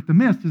lingers, but the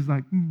mist is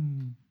like,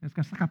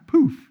 it's like a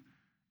poof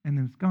and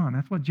then it's gone.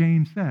 That's what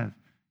James says.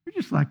 You're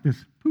just like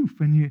this poof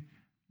and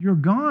you're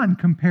gone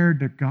compared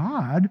to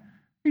God.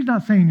 He's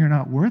not saying you're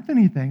not worth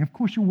anything. Of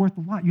course, you're worth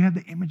a lot. You have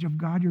the image of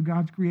God. You're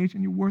God's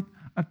creation. You're worth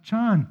a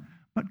ton.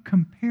 But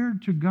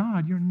compared to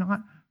God, you're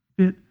not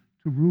fit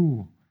to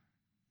rule.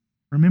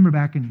 Remember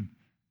back in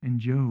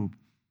Job,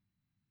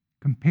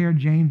 compare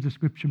James'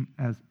 description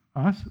as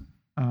us,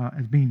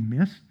 as being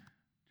mist,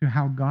 to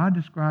how God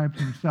describes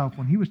himself.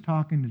 When he was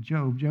talking to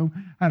Job, Job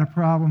had a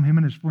problem. Him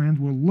and his friends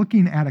were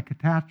looking at a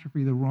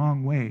catastrophe the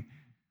wrong way.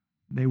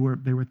 They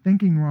were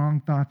thinking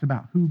wrong thoughts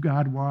about who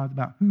God was,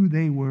 about who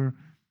they were.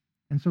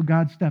 And so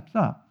God steps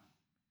up,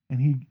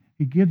 and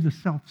he gives a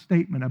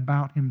self-statement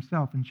about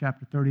himself in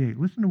chapter 38.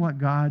 Listen to what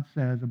God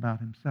says about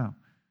himself.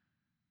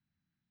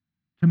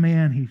 To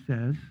man, he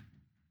says,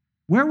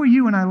 where were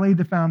you when I laid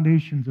the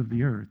foundations of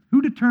the earth?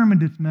 Who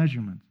determined its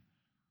measurements?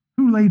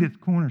 Who laid its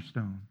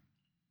cornerstone?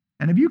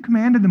 And have you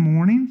commanded the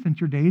morning since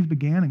your days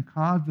began and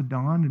caused the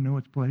dawn to know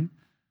its place?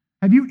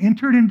 Have you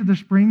entered into the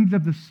springs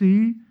of the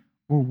sea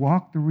or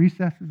walked the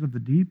recesses of the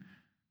deep?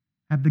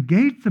 Have the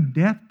gates of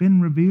death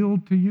been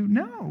revealed to you?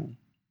 No.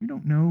 You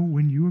don't know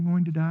when you are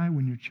going to die,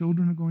 when your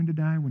children are going to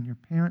die, when your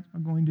parents are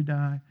going to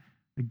die.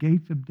 The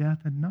gates of death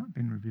had not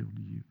been revealed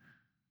to you.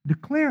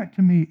 Declare it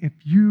to me if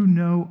you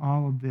know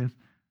all of this,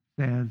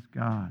 says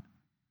God.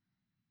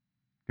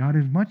 God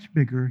is much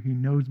bigger. He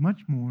knows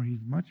much more.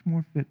 He's much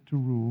more fit to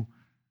rule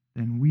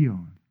than we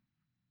are.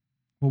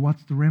 Well,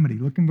 what's the remedy?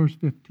 Look in verse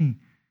 15.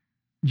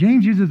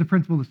 James uses the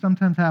principle that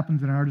sometimes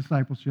happens in our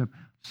discipleship.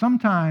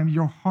 Sometimes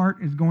your heart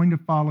is going to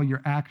follow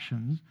your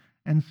actions,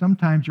 and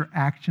sometimes your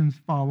actions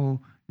follow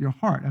your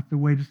heart. That's the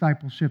way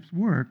discipleships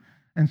work.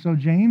 And so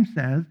James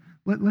says,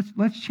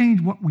 let's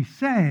change what we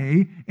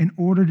say in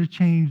order to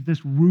change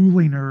this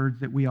ruling urge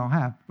that we all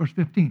have. Verse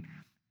 15.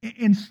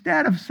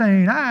 Instead of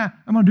saying, I'm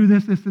going to do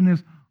this, this, and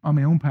this on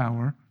my own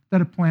power,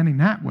 instead of planning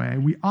that way,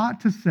 we ought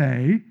to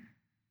say,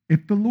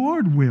 if the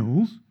Lord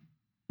wills,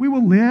 we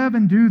will live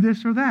and do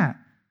this or that.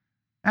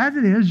 As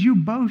it is, you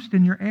boast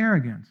in your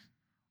arrogance.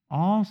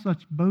 All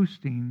such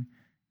boasting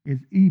is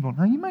evil.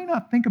 Now, you may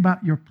not think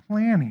about your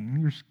planning,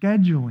 your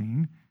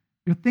scheduling.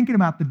 You're thinking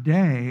about the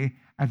day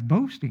as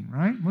boasting,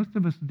 right? Most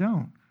of us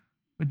don't.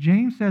 But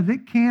James says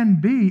it can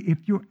be if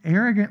you're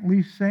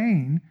arrogantly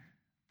saying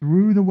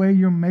through the way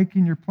you're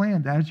making your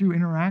plans, as you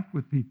interact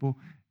with people,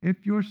 if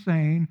you're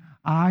saying,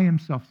 I am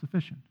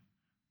self-sufficient.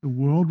 The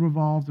world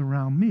revolves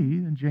around me,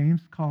 and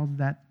James calls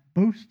that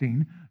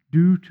boasting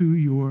due to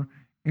your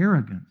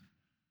arrogance.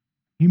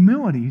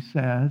 Humility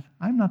says,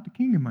 I'm not the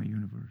king of my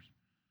universe.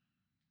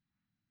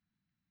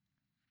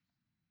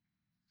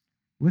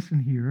 Listen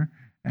here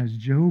as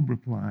Job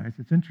replies.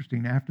 It's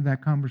interesting. After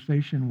that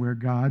conversation where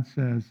God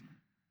says,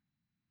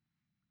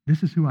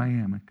 this is who I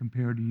am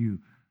compared to you,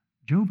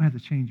 Job has a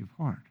change of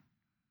heart.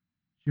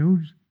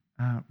 Job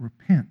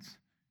repents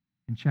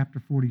in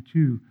chapter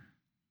 42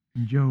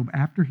 in Job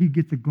after he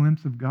gets a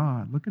glimpse of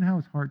God. Look at how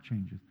his heart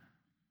changes.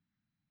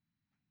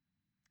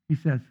 He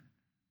says,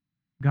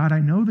 God, I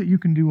know that you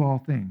can do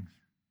all things,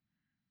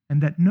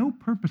 and that no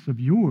purpose of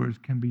yours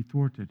can be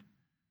thwarted.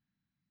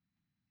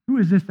 Who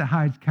is this that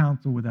hides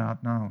counsel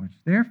without knowledge?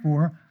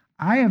 Therefore,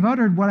 I have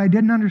uttered what I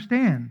didn't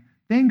understand,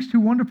 things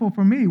too wonderful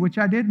for me, which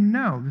I didn't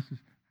know. This is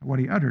what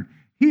he uttered.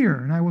 Hear,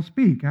 and I will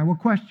speak. I will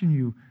question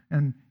you,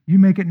 and you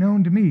make it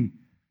known to me.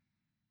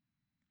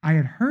 I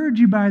had heard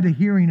you by the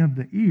hearing of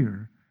the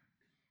ear,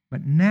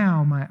 but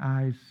now my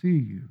eyes see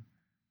you.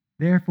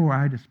 Therefore,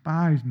 I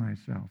despise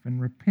myself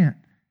and repent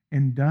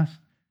in dust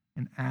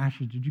and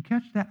ashes. Did you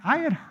catch that? I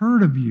had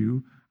heard of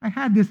you. I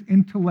had this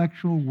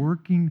intellectual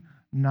working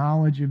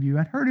knowledge of you.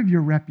 I'd heard of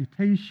your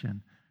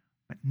reputation.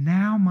 But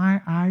now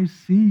my eyes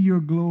see your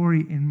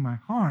glory in my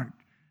heart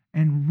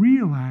and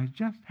realize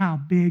just how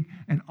big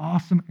and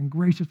awesome and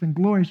gracious and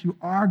glorious you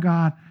are,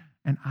 God,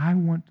 and I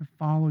want to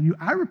follow you.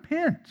 I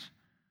repent.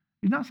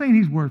 He's not saying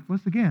he's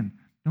worthless. Again,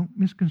 don't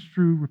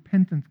misconstrue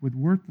repentance with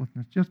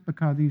worthlessness just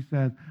because he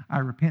says, I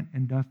repent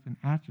in dust and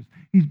ashes.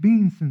 He's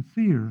being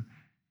sincere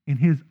in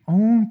his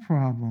own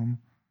problem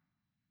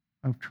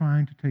of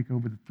trying to take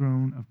over the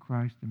throne of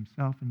Christ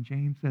himself. And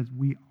James says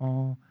we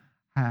all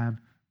have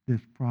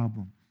this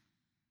problem.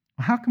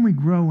 How can we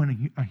grow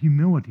in a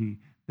humility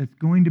that's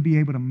going to be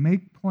able to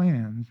make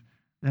plans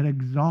that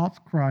exalts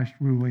Christ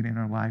ruling in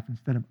our life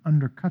instead of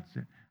undercuts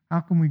it?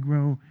 How can we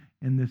grow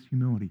in this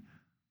humility?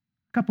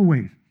 A couple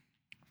ways.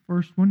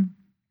 First one,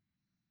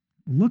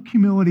 look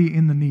humility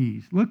in the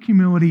knees. Look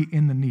humility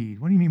in the knees.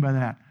 What do you mean by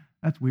that?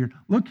 That's weird.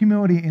 Look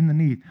humility in the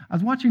knees. I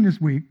was watching this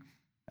week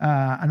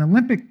an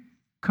Olympic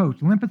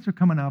coach. Olympics are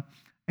coming up,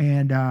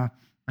 and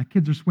my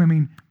kids are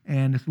swimming,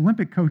 and this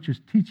Olympic coach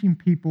is teaching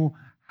people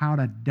how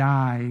to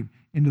dive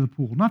into the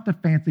pool. Not the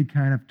fancy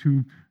kind of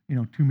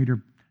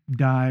 2-meter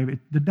dive.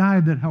 It's the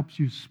dive that helps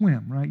you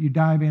swim, right? You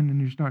dive in and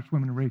you start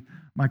swimming a race,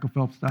 Michael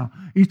Phelps style.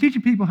 He's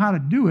teaching people how to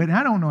do it, and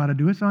I don't know how to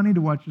do it, so I need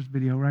to watch this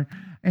video, right?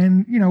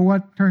 And you know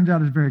what turns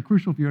out is very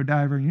crucial if you're a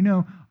diver. You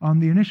know,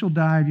 on the initial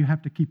dive, you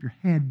have to keep your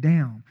head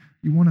down.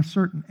 You want a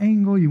certain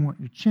angle, you want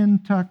your chin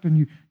tucked, and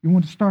you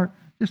want to start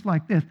just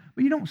like this.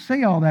 But you don't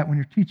say all that when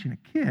you're teaching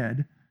a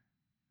kid,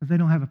 because they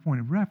don't have a point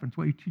of reference.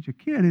 What you teach a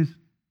kid is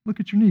look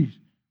at your knees,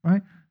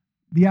 right?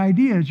 The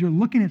idea is you're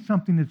looking at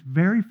something that's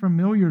very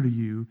familiar to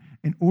you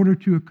in order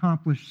to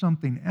accomplish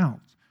something else.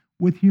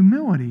 With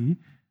humility,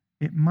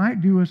 it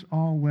might do us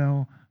all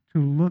well to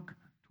look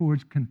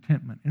towards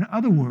contentment. In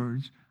other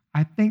words,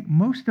 I think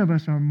most of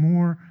us are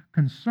more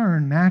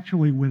concerned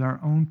naturally with our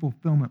own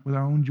fulfillment, with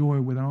our own joy,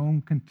 with our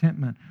own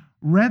contentment,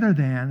 rather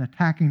than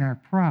attacking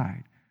our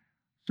pride.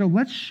 So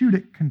let's shoot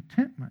at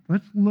contentment.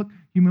 Let's look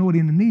humility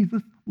in the knees.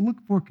 Let's look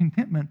for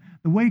contentment.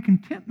 The way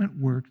contentment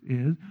works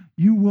is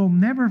you will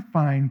never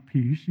find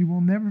peace. You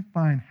will never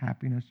find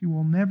happiness. You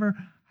will never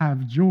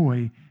have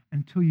joy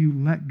until you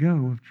let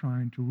go of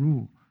trying to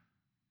rule,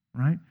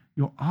 right?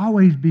 You'll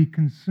always be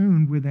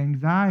consumed with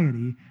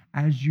anxiety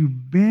as you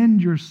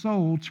bend your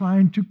soul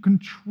trying to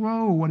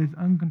control what is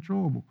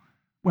uncontrollable,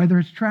 whether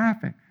it's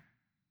traffic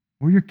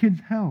or your kids'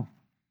 health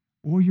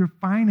or your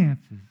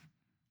finances.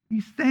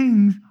 These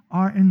things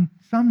are in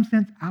some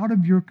sense out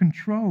of your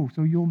control,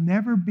 so you'll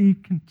never be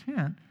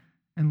content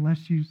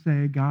unless you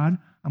say, God,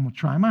 I'm going to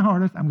try my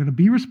hardest, I'm going to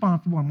be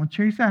responsible, I'm going to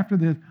chase after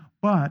this,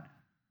 but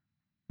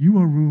you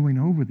are ruling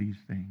over these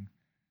things.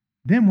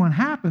 Then what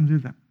happens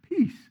is that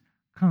peace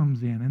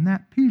comes in, and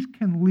that peace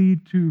can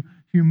lead to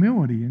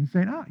humility and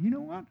saying, you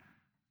know what?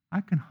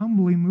 I can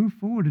humbly move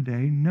forward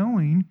today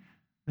knowing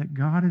that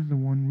God is the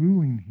one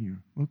ruling here.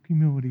 Look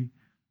humility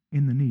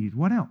in the knees.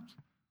 What else?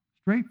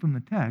 Straight from the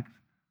text,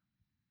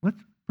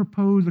 let's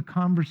propose a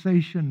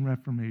conversation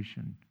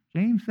reformation.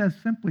 James says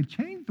simply,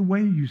 change the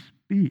way you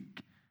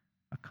speak.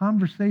 A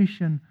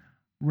conversation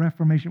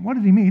reformation. What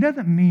does he mean? He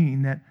doesn't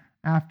mean that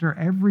after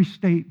every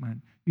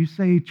statement you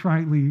say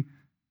tritely,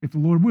 if the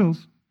Lord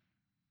wills.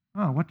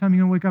 Oh, what time are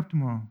you going to wake up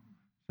tomorrow?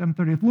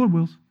 7:30. If the Lord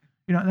wills.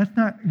 That's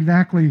not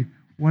exactly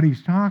what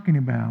he's talking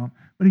about.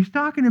 But he's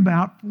talking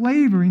about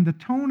flavoring. The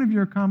tone of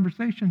your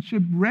conversation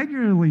should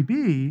regularly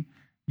be,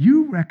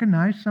 you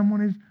recognize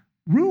someone is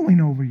ruling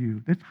over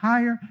you, that's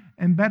higher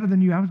and better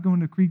than you. I was going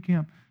to Creed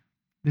Camp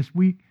this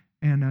week,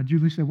 and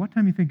Julie said, what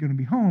time do you think you're going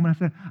to be home? And I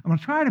said, I'm going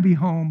to try to be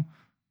home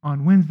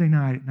on Wednesday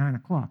night at 9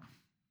 o'clock.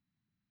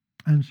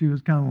 And she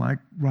was kind of like,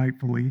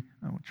 rightfully,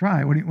 I will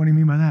try. What do you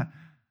mean by that?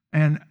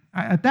 And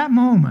at that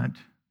moment,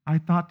 I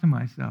thought to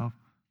myself,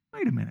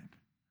 wait a minute.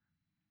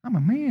 I'm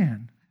a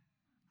man.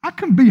 I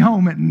can be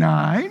home at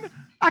 9.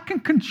 I can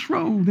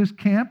control this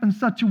camp in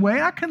such a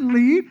way. I can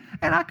leave,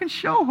 and I can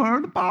show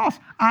her, the boss,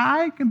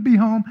 I can be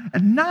home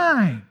at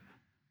 9.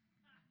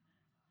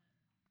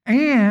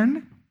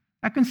 And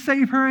I can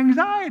save her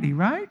anxiety,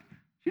 right?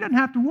 She doesn't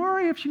have to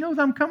worry if she knows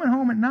I'm coming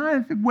home at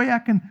 9. It's a way I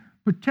can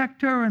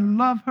protect her and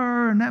love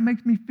her, and that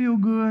makes me feel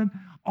good.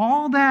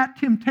 All that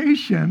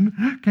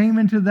temptation came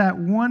into that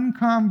one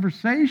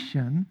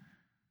conversation.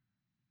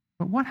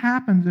 But what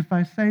happens if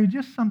I say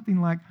just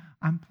something like,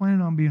 I'm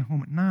planning on being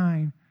home at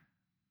 9,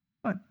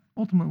 but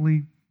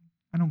ultimately,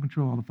 I don't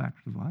control all the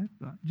factors of life.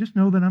 Just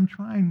know that I'm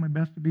trying my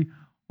best to be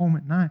home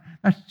at 9.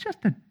 That's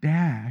just a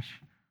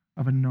dash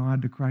of a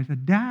nod to Christ, a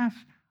dash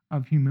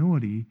of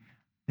humility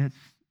that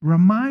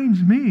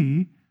reminds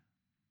me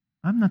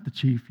I'm not the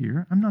chief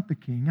here. I'm not the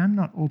king. I'm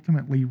not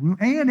ultimately ruling.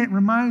 And it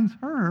reminds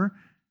her,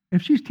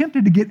 if she's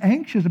tempted to get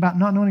anxious about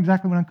not knowing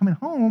exactly when I'm coming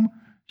home,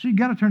 she's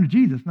got to turn to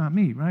Jesus, not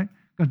me, right?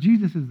 Because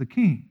Jesus is the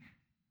king.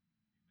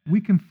 We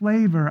can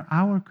flavor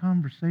our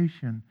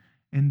conversation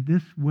in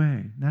this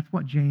way. That's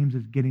what James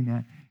is getting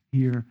at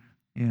here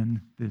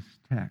in this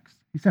text.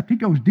 Except he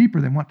goes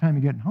deeper than what time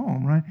you're getting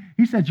home, right?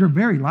 He says your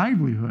very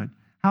livelihood,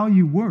 how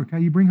you work, how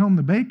you bring home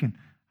the bacon,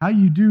 how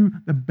you do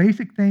the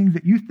basic things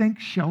that you think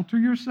shelter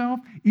yourself,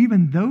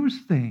 even those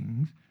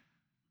things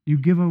you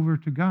give over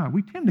to God.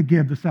 We tend to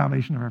give the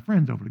salvation of our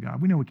friends over to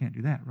God. We know we can't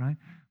do that, right?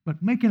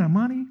 But making our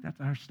money,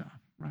 that's our stuff,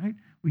 right?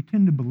 We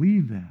tend to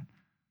believe that.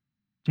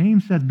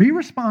 James says, be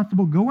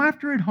responsible, go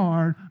after it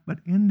hard, but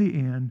in the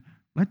end,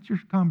 let your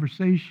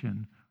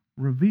conversation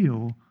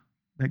reveal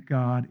that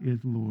God is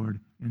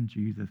Lord in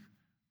Jesus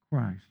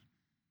Christ.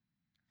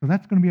 So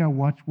that's going to be our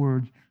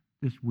watchwords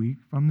this week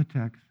from the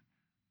text.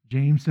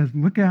 James says,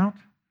 look out.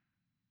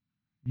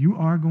 You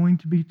are going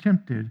to be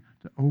tempted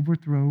to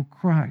overthrow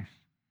Christ.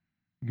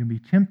 You're going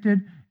to be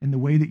tempted in the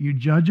way that you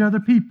judge other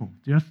people.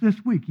 Just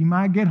this week, you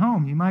might get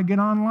home. You might get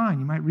online.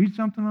 You might read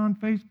something on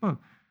Facebook.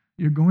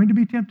 You're going to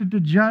be tempted to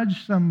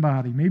judge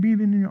somebody, maybe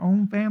even in your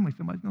own family.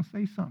 Somebody's going to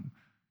say something.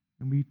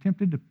 You'll be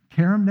tempted to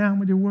tear them down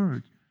with your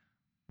words.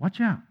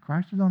 Watch out.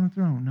 Christ is on the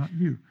throne, not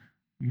you.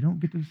 You don't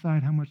get to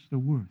decide how much they're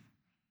worth.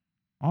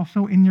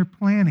 Also, in your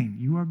planning,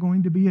 you are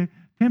going to be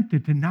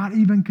tempted to not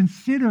even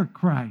consider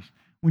Christ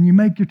when you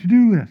make your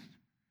to-do list.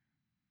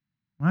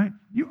 Right?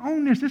 You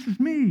own this. This is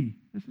me.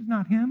 This is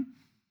not him.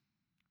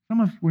 Some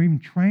of us were even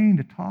trained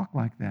to talk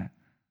like that.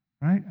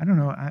 Right? I don't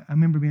know. I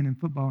remember being in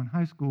football in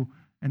high school,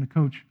 and the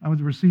coach, I was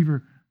a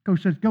receiver,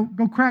 coach says, go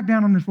crack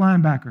down on this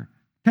linebacker.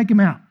 Take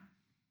him out.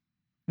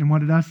 And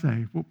what did I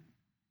say? Well,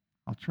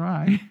 I'll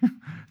try.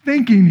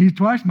 Thinking he's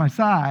twice my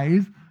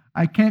size.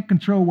 I can't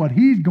control what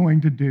he's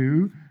going to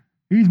do.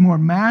 He's more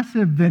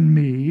massive than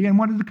me. And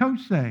what does the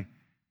coach say?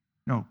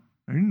 No,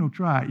 there ain't no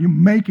try. You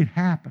make it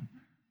happen.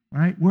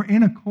 Right? We're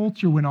in a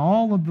culture when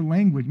all of the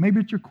language,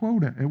 maybe it's your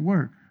quota at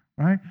work,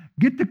 right?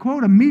 Get the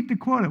quota, meet the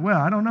quota. Well,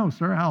 I don't know,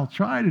 sir. I'll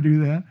try to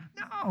do that.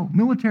 No,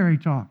 military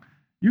talk.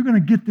 You're going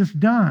to get this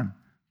done.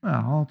 Well,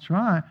 I'll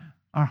try.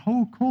 Our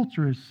whole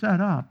culture is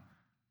set up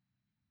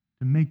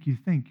to make you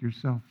think you're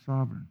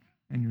self-sovereign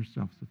and you're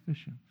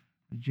self-sufficient.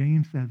 But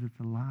James says it's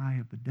a lie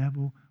of the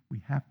devil.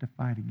 We have to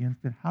fight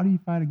against it. How do you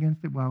fight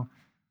against it? Well,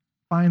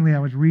 finally, I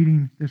was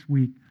reading this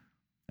week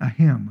a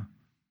hymn.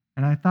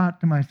 And I thought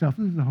to myself,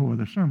 this is a whole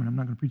other sermon. I'm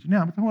not going to preach it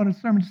now, but it's a whole other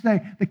sermon to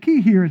say the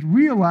key here is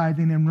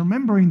realizing and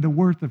remembering the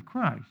worth of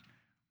Christ.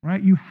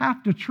 Right? You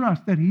have to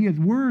trust that he is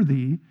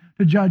worthy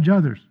to judge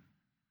others.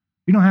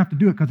 You don't have to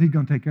do it because he's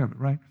going to take care of it,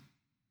 right?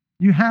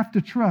 You have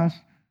to trust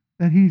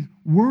that he's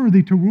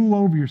worthy to rule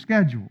over your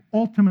schedule.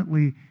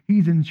 Ultimately,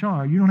 he's in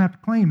charge. You don't have to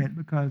claim it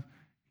because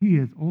he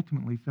is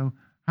ultimately. So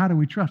how do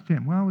we trust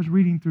him? Well, I was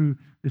reading through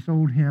this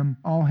old hymn,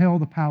 All Hail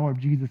the Power of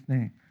Jesus'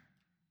 Name.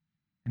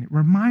 And it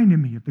reminded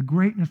me of the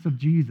greatness of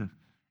Jesus.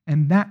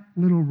 And that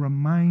little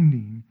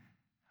reminding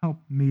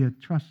helped me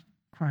trust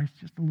Christ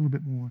just a little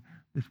bit more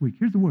this week.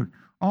 Here's the word.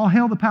 All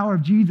hail the power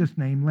of Jesus'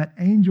 name. Let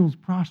angels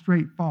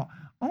prostrate fall.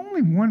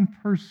 Only one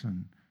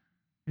person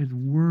is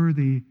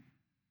worthy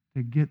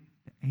to get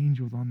the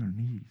angels on their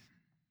knees.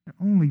 They're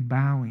only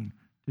bowing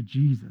to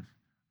Jesus,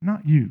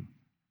 not you.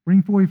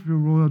 Bring forth your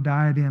royal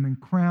diadem and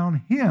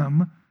crown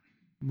him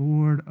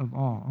Lord of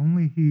all.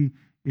 Only he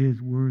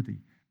is worthy.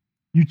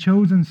 You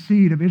chosen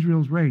seed of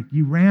Israel's race,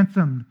 you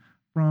ransomed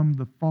from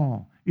the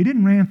fall. You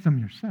didn't ransom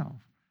yourself.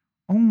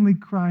 Only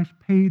Christ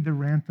paid the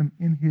ransom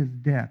in his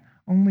death.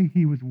 Only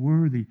he was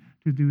worthy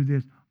to do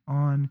this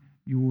on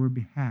your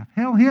behalf.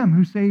 Hail him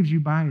who saves you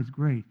by his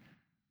grace.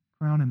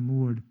 Crown him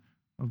Lord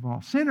of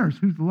all. Sinners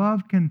whose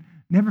love can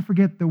never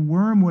forget the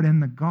wormwood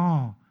and the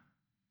gall.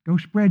 Go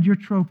spread your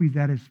trophies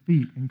at his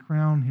feet and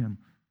crown him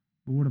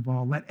Lord of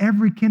all. Let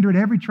every kindred,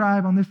 every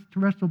tribe on this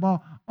terrestrial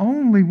ball,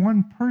 only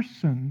one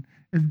person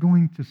is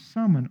going to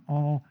summon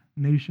all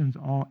nations,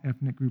 all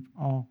ethnic groups,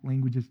 all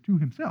languages to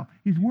himself.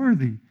 He's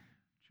worthy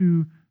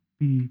to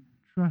be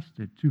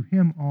trusted. To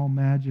him all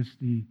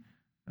majesty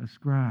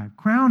ascribe.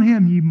 Crown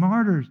him, ye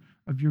martyrs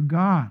of your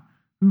God,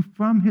 who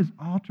from his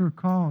altar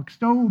call.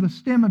 Extol the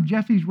stem of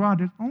Jesse's rod.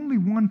 There's only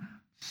one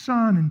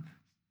son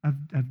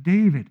of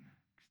David,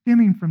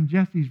 stemming from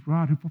Jesse's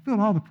rod, who fulfilled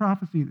all the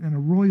prophecies in a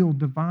royal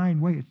divine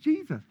way. It's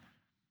Jesus,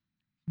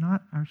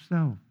 not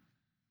ourselves.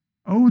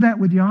 Oh, that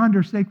with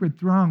yonder sacred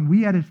throng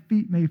we at his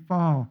feet may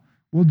fall.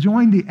 We'll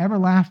join the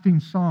everlasting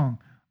song.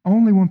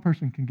 Only one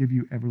person can give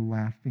you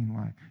everlasting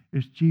life.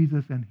 It's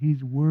Jesus, and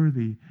he's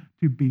worthy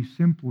to be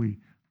simply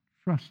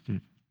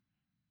trusted.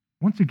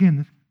 Once again,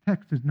 this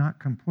text is not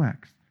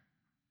complex,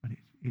 but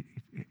it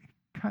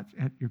cuts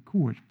at your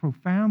core. It's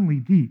profoundly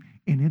deep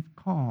in its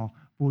call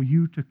for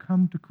you to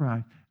come to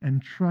Christ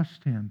and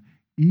trust him,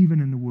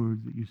 even in the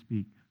words that you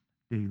speak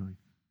daily.